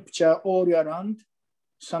even temperature all year round,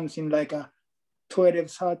 something like a 12,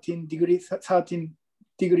 13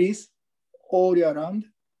 degrees all year round,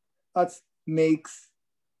 that makes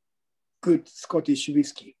good Scottish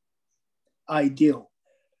whiskey, ideal.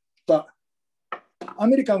 But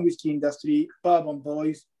American whiskey industry, bourbon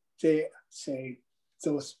boys, they say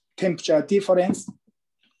those temperature difference,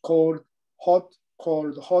 cold, hot,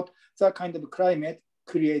 that kind of climate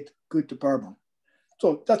create good bourbon.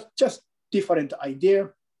 So that's just different idea.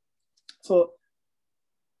 So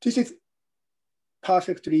this is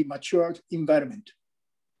perfectly matured environment.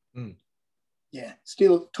 Mm. Yeah,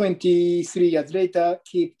 still 23 years later,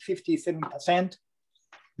 keep 57%.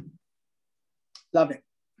 Love it.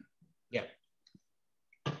 Yeah.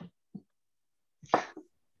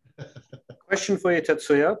 Question for you,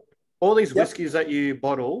 Tetsuya. All these Yep. whiskeys that you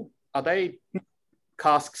bottle, are they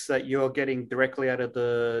casks that you're getting directly out of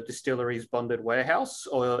the distillery's bonded warehouse,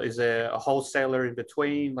 or is there a wholesaler in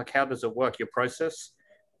between? Like, how does it work, your process?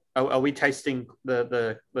 Are we tasting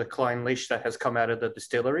the Klein leash that has come out of the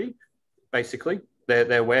distillery, basically,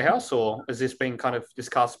 their warehouse, or has this been kind of, this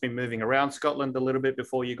cask been moving around Scotland a little bit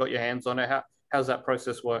before you got your hands on it? How's that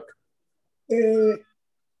process work?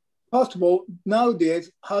 First of all,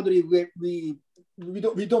 nowadays, hardly we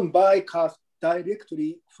don't buy cask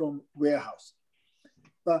directly from warehouse.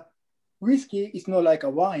 But whiskey is not like a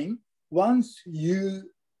wine. Once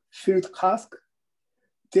you fill cask,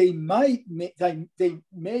 they may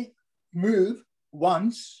move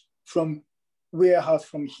once from warehouse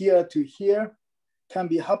from here to here, can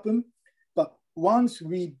be happen. But once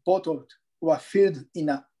we bottled or filled in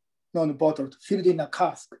a non-bottled, filled in a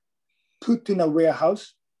cask, put in a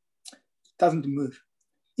warehouse, doesn't move.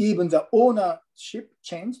 Even the ownership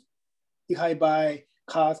changed. If I buy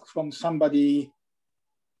cask from somebody,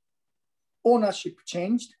 ownership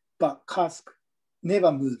changed, but cask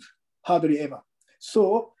never move, hardly ever.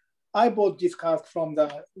 So I bought this cask from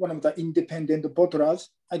one of the independent bottlers.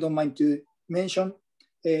 I don't mind to mention,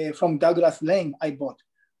 from Douglas Lane I bought.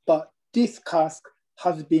 But this cask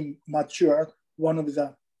has been matured, one of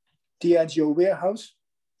the Diageo warehouse,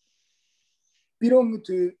 belong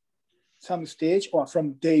to some stage or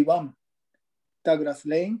from day one, Douglas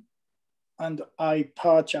Lane, and I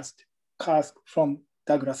purchased cask from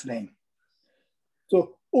Douglas Lane.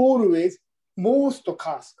 So always, most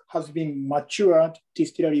cask has been matured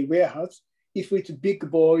distillery warehouse. If it's big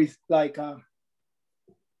boys like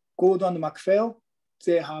Gordon MacPhail,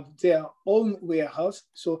 they have their own warehouse.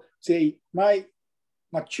 So they might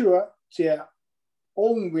mature their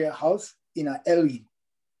own warehouse in an Elgin,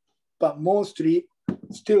 but mostly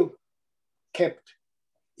still kept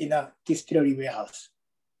in a distillery warehouse.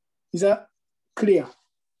 Is that clear?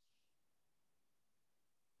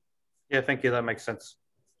 Yeah, thank you. That makes sense.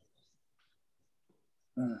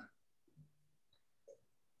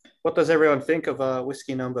 What does everyone think of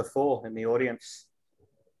whiskey number 4 in the audience?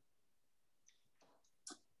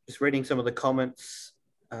 Just reading some of the comments.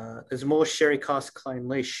 There's more sherry cask Klein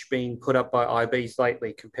leash being put up by IBs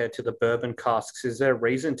lately compared to the bourbon casks. Is there a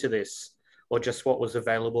reason to this, or just what was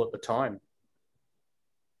available at the time?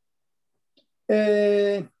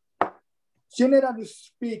 Generally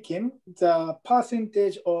speaking, the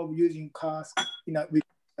percentage of using cask in a whiskey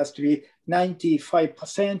industry,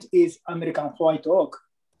 95% is American white oak.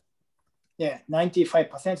 Yeah,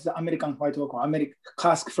 95% is the American white oak or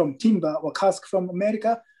cask from timber or cask from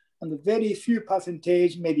America, and very few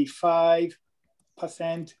percentage, maybe 5%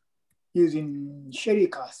 using sherry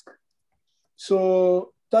cask.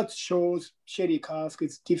 So that shows sherry cask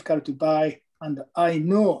is difficult to buy. And I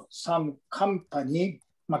know some company,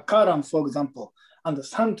 Macallan, for example, and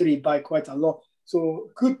Suntory buy quite a lot.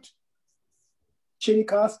 So good sherry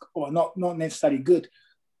cask, or not necessarily good.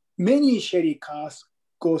 Many sherry cask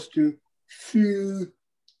goes to few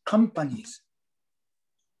companies.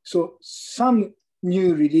 So some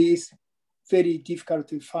new release, very difficult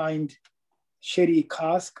to find sherry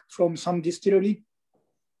cask from some distillery.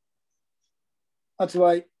 That's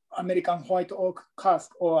why American white oak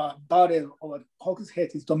cask or barrel or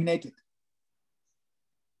hogshead is dominated.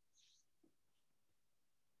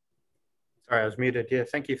 Sorry, I was muted. Yeah,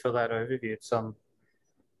 thank you for that overview.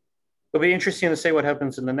 It'll be interesting to see what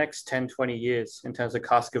happens in the next 10, 20 years in terms of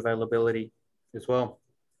cask availability as well.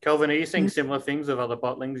 Kelvin, are you seeing similar things of other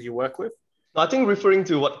bottlings you work with? I think referring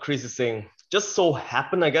to what Chris is saying, just so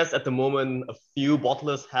happen, I guess, at the moment, a few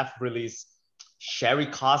bottlers have released sherry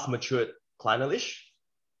cask matured Kleinish.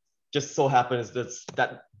 Just so happens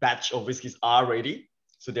that batch of whiskeys are ready.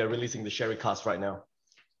 So they're releasing the sherry cask right now.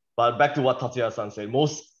 But back to what Tatsuya-san said,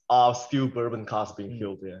 most are still bourbon cask being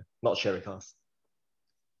filled, yeah, not sherry cask.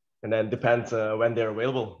 And then depends when they're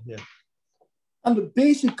available, yeah. And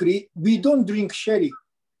basically, we don't drink sherry.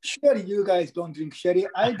 Surely you guys don't drink sherry.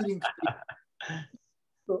 I drink sherry.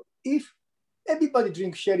 So if everybody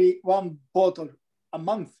drinks sherry, 1 bottle a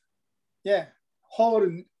month, yeah, whole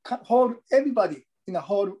everybody in a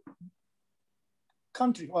whole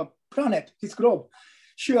country or planet, this globe,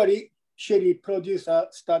 surely sherry producer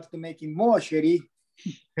started making more sherry.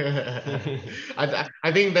 I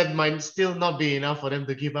think that might still not be enough for them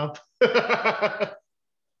to keep up.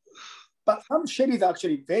 But some sherry is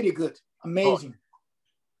actually very good, amazing.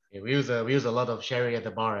 Yeah, we use a lot of sherry at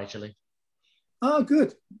the bar actually. Ah, good.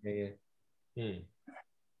 Yeah.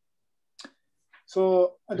 So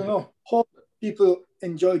I don't know, hope people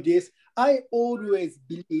enjoy this. I always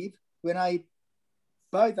believe when I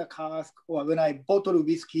buy the cask or when I bottle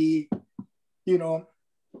whiskey, you know,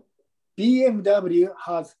 BMW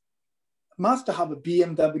must have a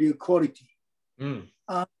BMW quality.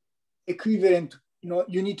 Equivalent, you know,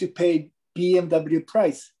 you need to pay BMW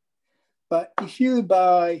price. But if you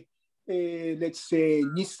buy, let's say,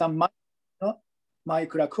 Nissan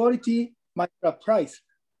Micra quality, Micra price.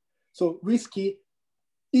 So whiskey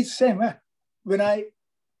is same. When I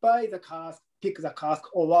buy the cask, pick the cask,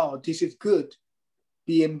 oh wow, this is good,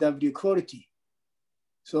 BMW quality.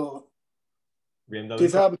 So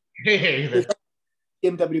deserve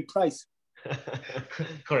BMW price.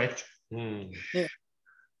 Correct. Yeah.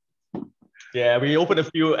 Yeah, we opened a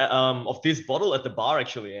few of this bottle at the bar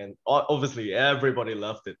actually, and obviously everybody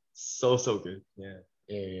loved it. So good. Yeah.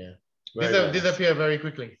 Yeah. Very Disappear very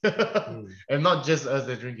quickly, and not just us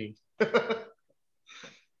the drinking.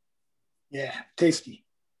 Yeah, tasty.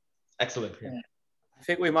 Excellent. Yeah. I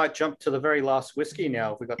think we might jump to the very last whiskey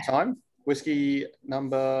now if we've got time. Whiskey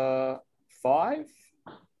number 5,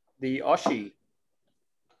 the Oshi.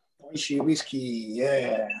 Oishi whiskey,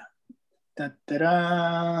 yeah.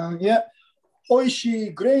 Da-da-da. Yeah,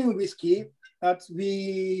 Oishi grain whiskey. That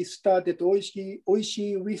we started Oishi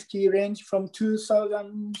whiskey range from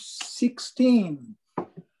 2016.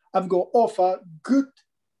 I've got offer good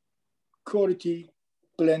quality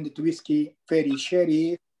blended whiskey, very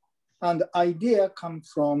sherry. And the idea come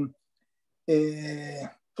from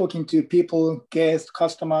talking to people, guests,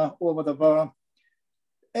 customer over the bar.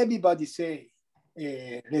 Everybody say,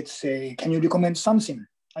 let's say, can you recommend something?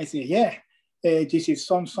 I say, yeah, this is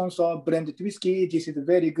so blended whiskey. This is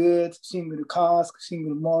very good, single cask,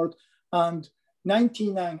 single malt. And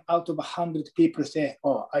 99 out of 100 people say,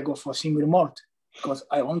 oh, I go for single malt because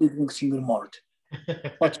I only drink single malt.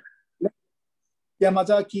 But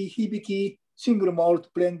Yamazaki, Hibiki, single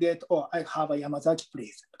malt blended, or I have a Yamazaki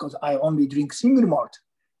please because I only drink single malt.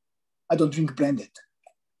 I don't drink blended.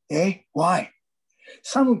 Why?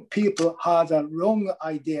 Some people have a wrong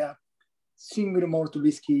idea. Single malt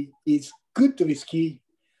whiskey is good whiskey.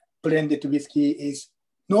 Blended whiskey is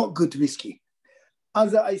not good whiskey.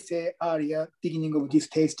 As I said earlier, beginning of this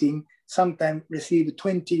tasting, sometimes receive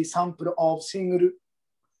 20 sample of single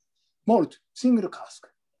malt, single cask.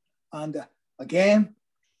 And again,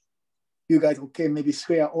 you guys okay, maybe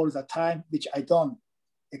swear all the time, which I don't.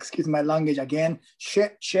 Excuse my language again.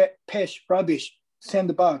 Shit, pesh, rubbish,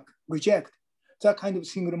 send back, reject. That kind of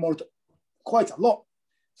single malt, quite a lot.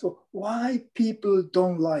 So why people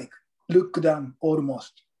don't like, look down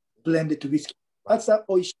almost, blended whiskey? That's the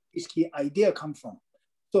Oishi whiskey idea come from.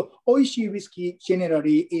 So Oishi whiskey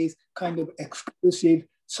generally is kind of exclusive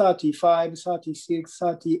 35, 36,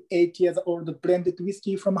 38 years old blended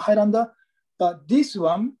whiskey from Highlander. But this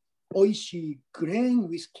one, Oishi grain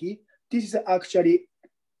whiskey, this is actually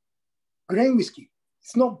grain whiskey.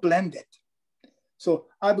 It's not blended. So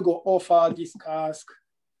I've got offer this cask.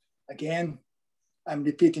 Again, I'm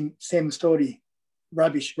repeating same story.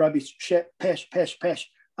 Rubbish, pesh.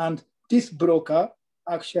 And this broker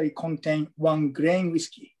actually contain 1 grain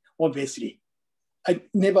whiskey, obviously. I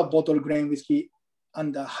never bottle grain whiskey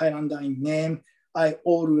under Highlander in name. I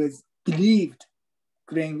always believed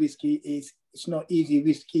grain whiskey it's not easy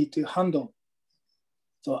whiskey to handle.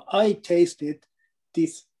 So I tasted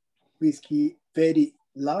this whiskey very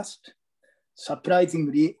last.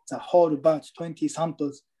 Surprisingly, the whole batch, 20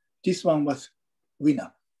 samples, this one was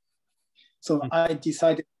winner. So I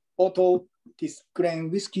decided to bottle this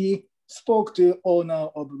grain whiskey, spoke to owner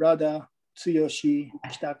of Rada, Tsuyoshi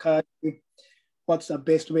Kitakaji, what's the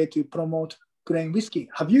best way to promote grain whiskey?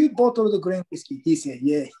 Have you bottled the grain whiskey? He said,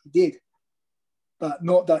 yeah, he did. But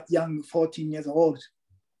not that young, 14 years old.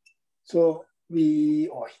 So we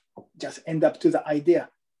just end up to the idea,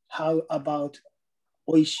 how about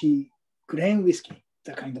Oishi grain whiskey,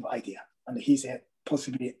 the kind of idea. And he said,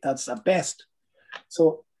 possibly that's the best.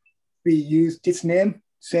 So we use this name,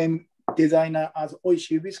 same designer as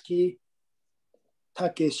Oishi whiskey,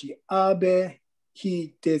 Takeshi Abe.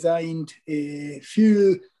 He designed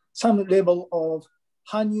some level of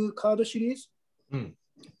Hanyu card series. Yeah.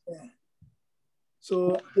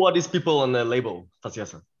 So who are these people on the label,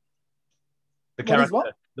 Tatsuya-san? The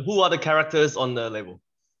character. Who are the characters on the label?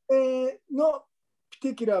 Not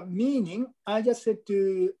particular meaning. I just said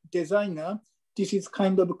to designer, this is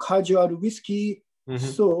kind of casual whiskey.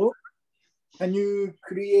 So can you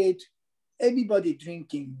create everybody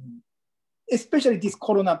drinking, especially this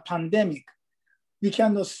Corona pandemic? We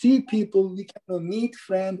cannot see people, we cannot meet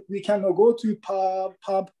friends, we cannot go to pub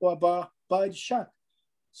or bar the shut.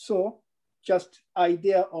 So just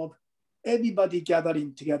idea of everybody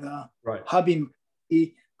gathering together, having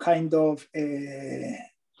a kind of a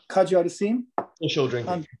casual theme. Social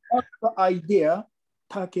drinking. And that's the idea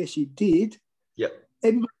Takeshi did.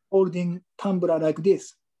 Everybody holding tumbler like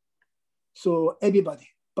this. So everybody,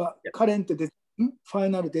 but current design,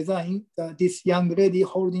 final design, this young lady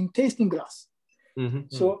holding tasting glass.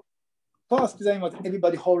 So first design was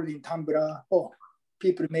everybody holding tumbler. Oh,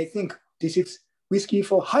 people may think this is whiskey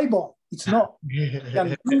for highball. It's not. You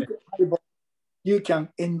can drink highball. You can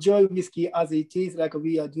enjoy whiskey as it is, like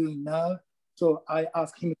we are doing now. So I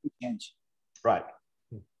asked him to change. Right.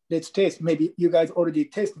 Let's taste. Maybe you guys already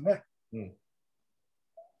tasted it.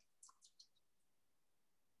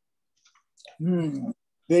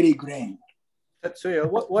 Very grain. Tetsuya,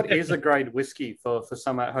 what is a grain whiskey for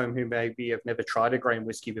some at home who maybe have never tried a grain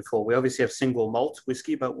whiskey before? We obviously have single malt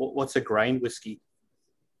whiskey, but what's a grain whiskey?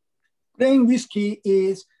 Grain whiskey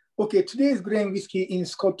is, okay, today's grain whiskey in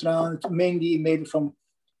Scotland mainly made from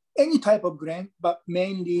any type of grain, but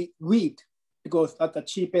mainly wheat, because that's the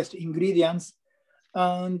cheapest ingredients.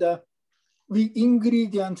 And the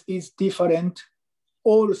ingredient is different.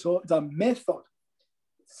 Also, the method.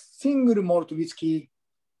 Single malt whiskey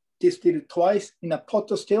distilled twice in a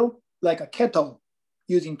pot still, like a kettle,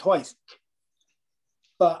 using twice.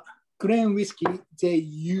 But grain whiskey, they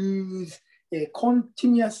use a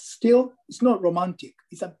continuous still. It's not romantic.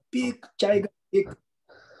 It's a big, gigantic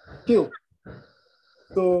still.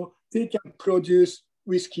 So they can produce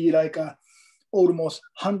whiskey like a almost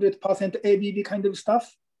 100% ABV kind of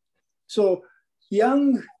stuff. So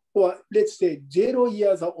young, or let's say 0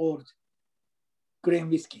 years old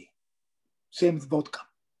grain whiskey, same as vodka.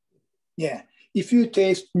 Yeah. If you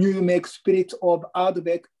taste new make spirits of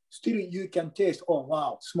Ardbeg, still you can taste, oh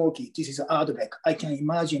wow, smoky, this is Ardbeg. I can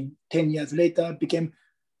imagine 10 years later became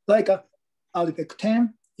like a Ardbeg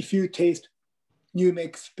 10. If you taste new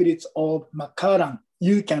make spirits of Macallan,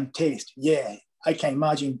 you can taste, yeah, I can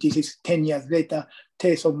imagine this is 10 years later,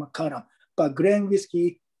 taste of Macallan. But grain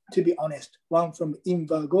whiskey, to be honest, one from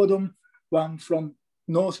Invergordon, one from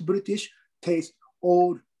North British, taste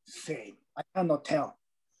all same. I cannot tell.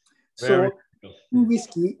 So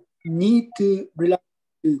whiskey need to rely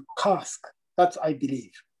to cask. That's I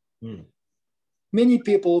believe. Many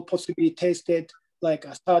people possibly tasted like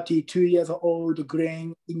a 32 years old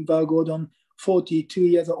grain Invergordon, 42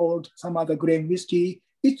 years old, some other grain whiskey.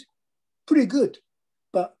 It's pretty good,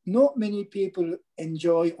 but not many people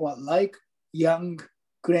enjoy or like young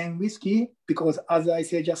grain whiskey because, as I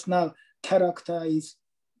said just now, character is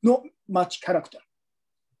not much character.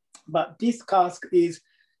 But this cask is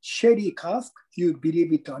sherry cask, you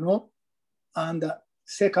believe it or not, and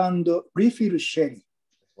second refill sherry.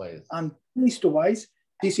 And taste-wise,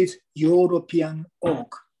 this is European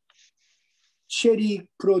oak. Sherry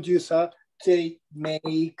producer, they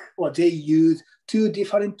make or they use two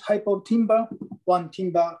different type of timber. One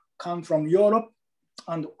timber come from Europe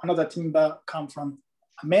and another timber come from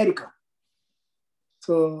America.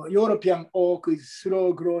 So European oak is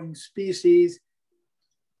slow growing species.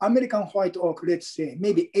 American white oak, let's say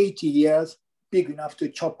maybe 80 years, big enough to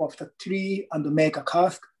chop off the tree and make a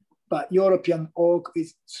cask. But European oak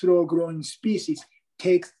is slow growing species,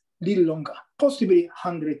 takes a little longer, possibly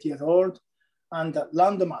 100 years old. And the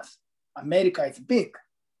landmass, America is big.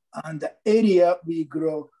 And the area we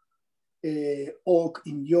grow oak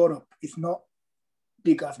in Europe is not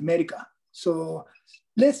big as America. So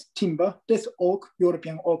less timber, less oak,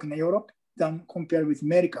 European oak in Europe than compared with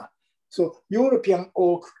America. So European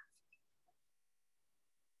oak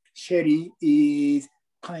sherry is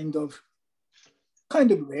kind of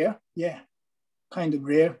rare. Yeah, kind of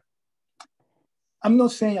rare. I'm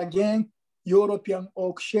not saying again, European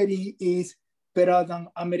oak sherry is better than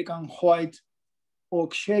American white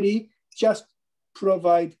oak sherry, just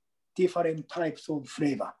provide different types of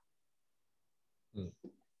flavor.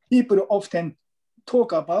 People often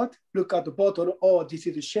talk about, look at the bottle, oh, this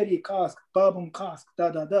is a sherry cask, bourbon cask,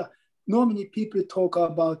 da. Normally people talk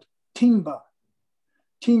about timber.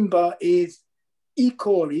 Timber is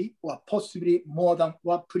equally or possibly more than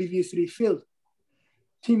what previously filled.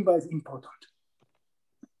 Timber is important.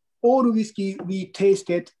 All whiskey we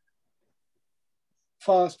tasted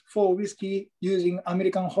first for whiskey using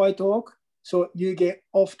American white oak. So you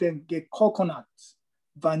often get coconuts,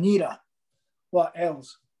 vanilla, what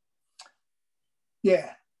else?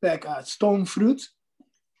 Yeah, like stone fruits.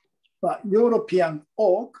 But European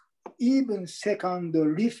oak, even second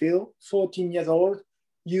refill, 14 years old,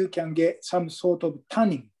 you can get some sort of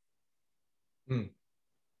tannin. Mm.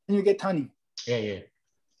 And you get tannin. Yeah, yeah.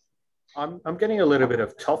 I'm getting a little bit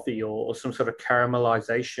of toffee or some sort of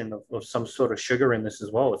caramelization of some sort of sugar in this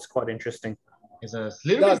as well. It's quite interesting. It's a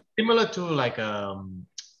little bit similar to like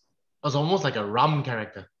it's almost like a rum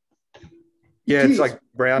character. Yeah, it's like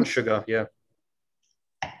brown sugar. Yeah.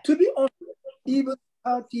 To be honest, even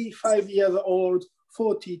 35 years old,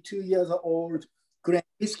 42 years old grain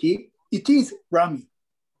whiskey, it is rummy.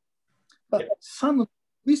 But some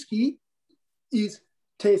whiskey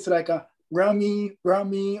tastes like a rummy,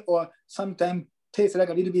 or sometimes tastes like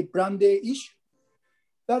a little bit brandy-ish.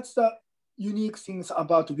 That's the unique things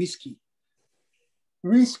about whiskey.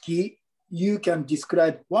 Whiskey, you can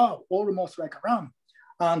describe, wow, almost like a rum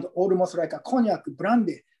and almost like a cognac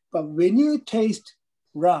brandy. But when you taste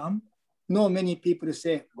rum, not many people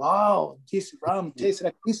say, wow, this rum tastes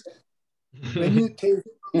like whiskey. When you taste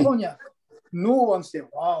cognac, no one say,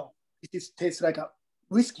 wow, it tastes like a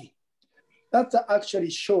whiskey. That actually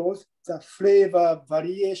shows the flavor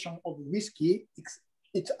variation of whiskey.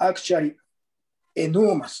 It's actually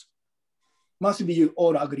enormous. Must be you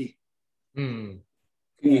all agree. Mm.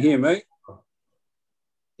 Can you hear me?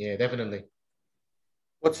 Yeah, definitely.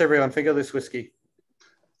 What's everyone think of this whiskey?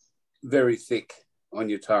 Very thick on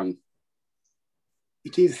your tongue.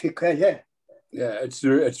 It is thick, yeah. Yeah, it's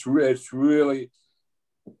really.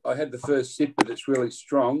 I had the first sip, but it's really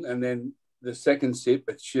strong, and then the second sip,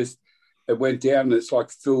 it went down and it's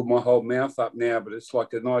like filled my whole mouth up now. But it's like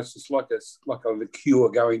it's like a liqueur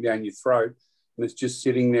going down your throat, and it's just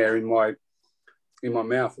sitting there in my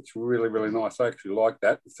mouth. It's really, really nice. I actually like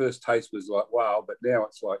that. The first taste was like, wow, but now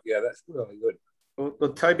it's like, yeah, that's really good.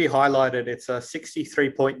 Well, Toby highlighted it's a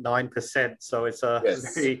 63.9%, so it's a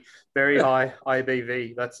very, very high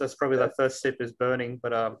IBV. That's probably the first sip is burning,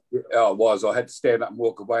 but it was. I had to stand up and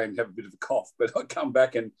walk away and have a bit of a cough, but I come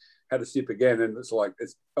back and had a sip again, and it's like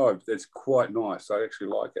it's quite nice. I actually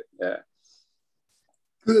like it. Yeah.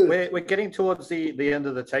 We're getting towards the end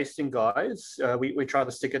of the tasting, guys. We try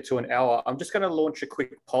to stick it to an hour. I'm just going to launch a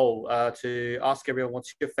quick poll to ask everyone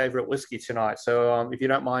what's your favorite whiskey tonight. So if you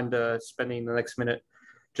don't mind spending the next minute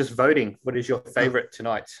just voting, what is your favorite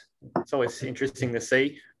tonight? It's always interesting to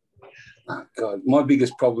see. Oh, God, my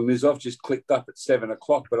biggest problem is I've just clicked up at 7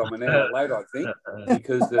 o'clock, but I'm an hour late, I think,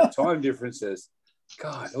 because the time differences.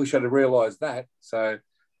 God, I wish I'd have realised that. So,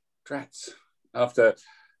 drats. I have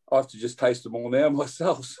to just taste them all now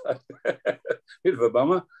myself. So bit of a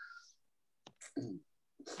bummer.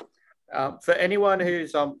 For anyone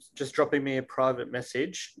who's just dropping me a private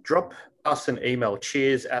message, drop us an email,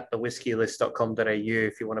 cheers@thewhiskeylist.com.au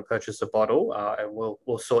if you want to purchase a bottle, and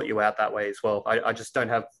we'll sort you out that way as well. I just don't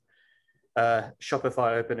have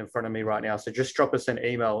Shopify open in front of me right now, so just drop us an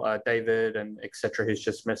email, David and etc. who's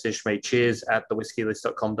just messaged me,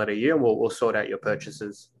 cheers@thewhiskeylist.com.au, and we'll sort out your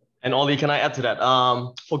purchases. And Ollie, can I add to that?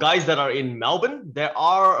 For guys that are in Melbourne, there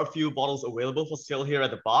are a few bottles available for sale here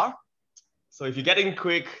at the bar. So if you get in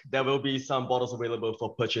quick, there will be some bottles available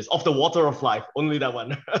for purchase of the Water of Life, only that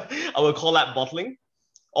one. I will call that bottling.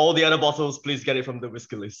 All the other bottles, please get it from the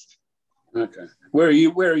Whiskey List. Okay. Where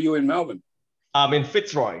are you in Melbourne? I'm in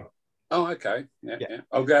Fitzroy. Oh, okay. Yeah.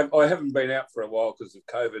 I haven't been out for a while because of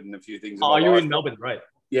COVID and a few things. Are you in Melbourne, right?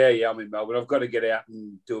 Yeah, I'm in Melbourne. I've got to get out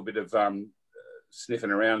and do a bit of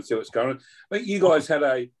sniffing around and see what's going on. But you guys had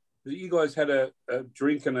a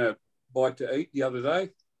drink and a bite to eat the other day.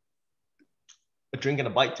 A drink and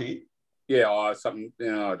a bite to eat? Yeah, something.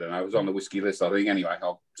 I don't know. It was on the whiskey list, I think. Anyway,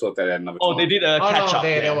 I'll sort that out another time. Oh, they did a catch up.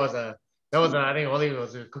 There was I think Ollie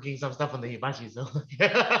was cooking some stuff on the hibachi. So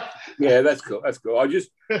yeah, that's cool. I've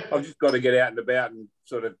just got to get out and about and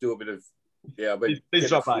sort of do a bit of. Yeah, but please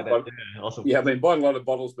drop by that. Yeah, awesome. Yeah, I've been buying a lot of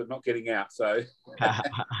bottles, but not getting out, so I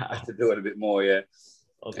have to do it a bit more. Yeah.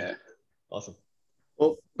 Awesome. Yeah. Awesome.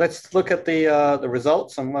 Well, let's look at the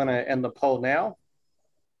results. I'm going to end the poll now.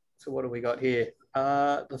 So what do we got here?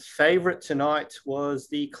 The favourite tonight was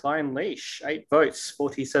the Klein Leash, 8 votes,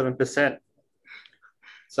 47%.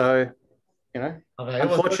 So,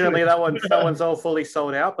 unfortunately, that one's all fully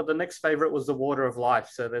sold out. But the next favourite was the Water of Life.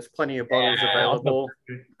 So there's plenty of bottles available.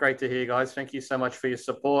 Great to hear, guys. Thank you so much for your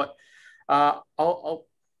support.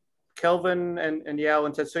 Kelvin and Yao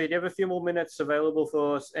and Tetsuya, do you have a few more minutes available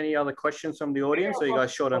for any other questions from the audience? Or are you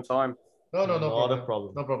guys short on time? No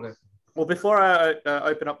problem. No problem. Well, before I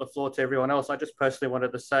open up the floor to everyone else, I just personally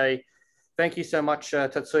wanted to say thank you so much,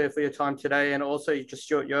 Tatsuya, for your time today, and also just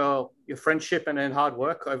your friendship and hard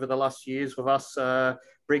work over the last few years with us,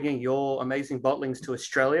 bringing your amazing bottlings to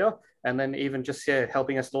Australia, and then even just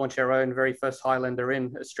helping us launch our own very first Highlander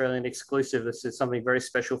in Australian exclusive. This is something very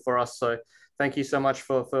special for us. So thank you so much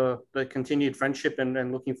for the continued friendship,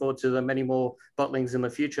 and looking forward to the many more bottlings in the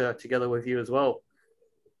future together with you as well.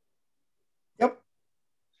 Yep.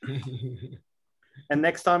 And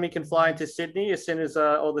next time you can fly into Sydney, as soon as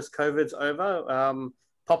all this COVID's over,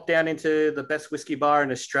 pop down into the best whiskey bar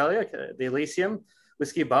in Australia, the Elysium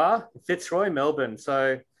Whiskey Bar, Fitzroy, Melbourne.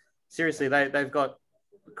 So seriously, they've got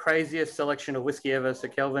the craziest selection of whiskey ever. So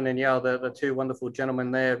Kelvin and Yao, the two wonderful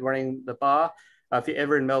gentlemen there running the bar, if you're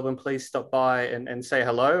ever in Melbourne, please stop by and say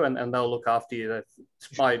hello, and they'll look after you.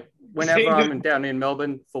 Whenever I'm down in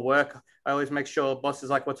Melbourne for work, I always make sure boss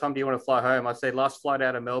is like, what time do you want to fly home? I say, last flight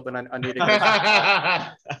out of Melbourne, I need to go.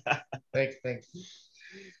 Thanks.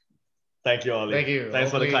 Thank you, Ollie. Thank you.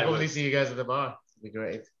 Thanks for the kind hopefully words. see you guys at the bar. It'll be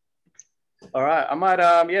great. All right. I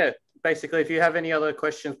might, basically, if you have any other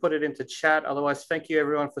questions, put it into chat. Otherwise, thank you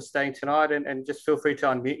everyone for staying tonight, and just feel free to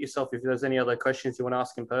unmute yourself if there's any other questions you want to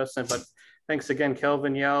ask in person. But thanks again,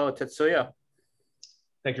 Kelvin, Yao, Tetsuya.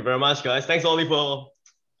 Thank you very much, guys. Thanks, Ollie, for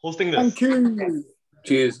hosting this. Thank you.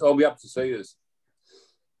 Cheers. I'll be up to see us.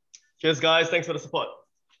 Cheers, guys. Thanks for the support.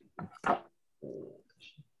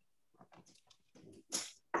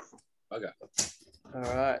 Okay. All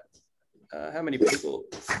right. How many people?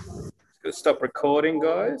 Just gonna stop recording,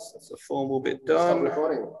 guys. That's a formal bit done. Stop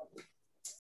recording.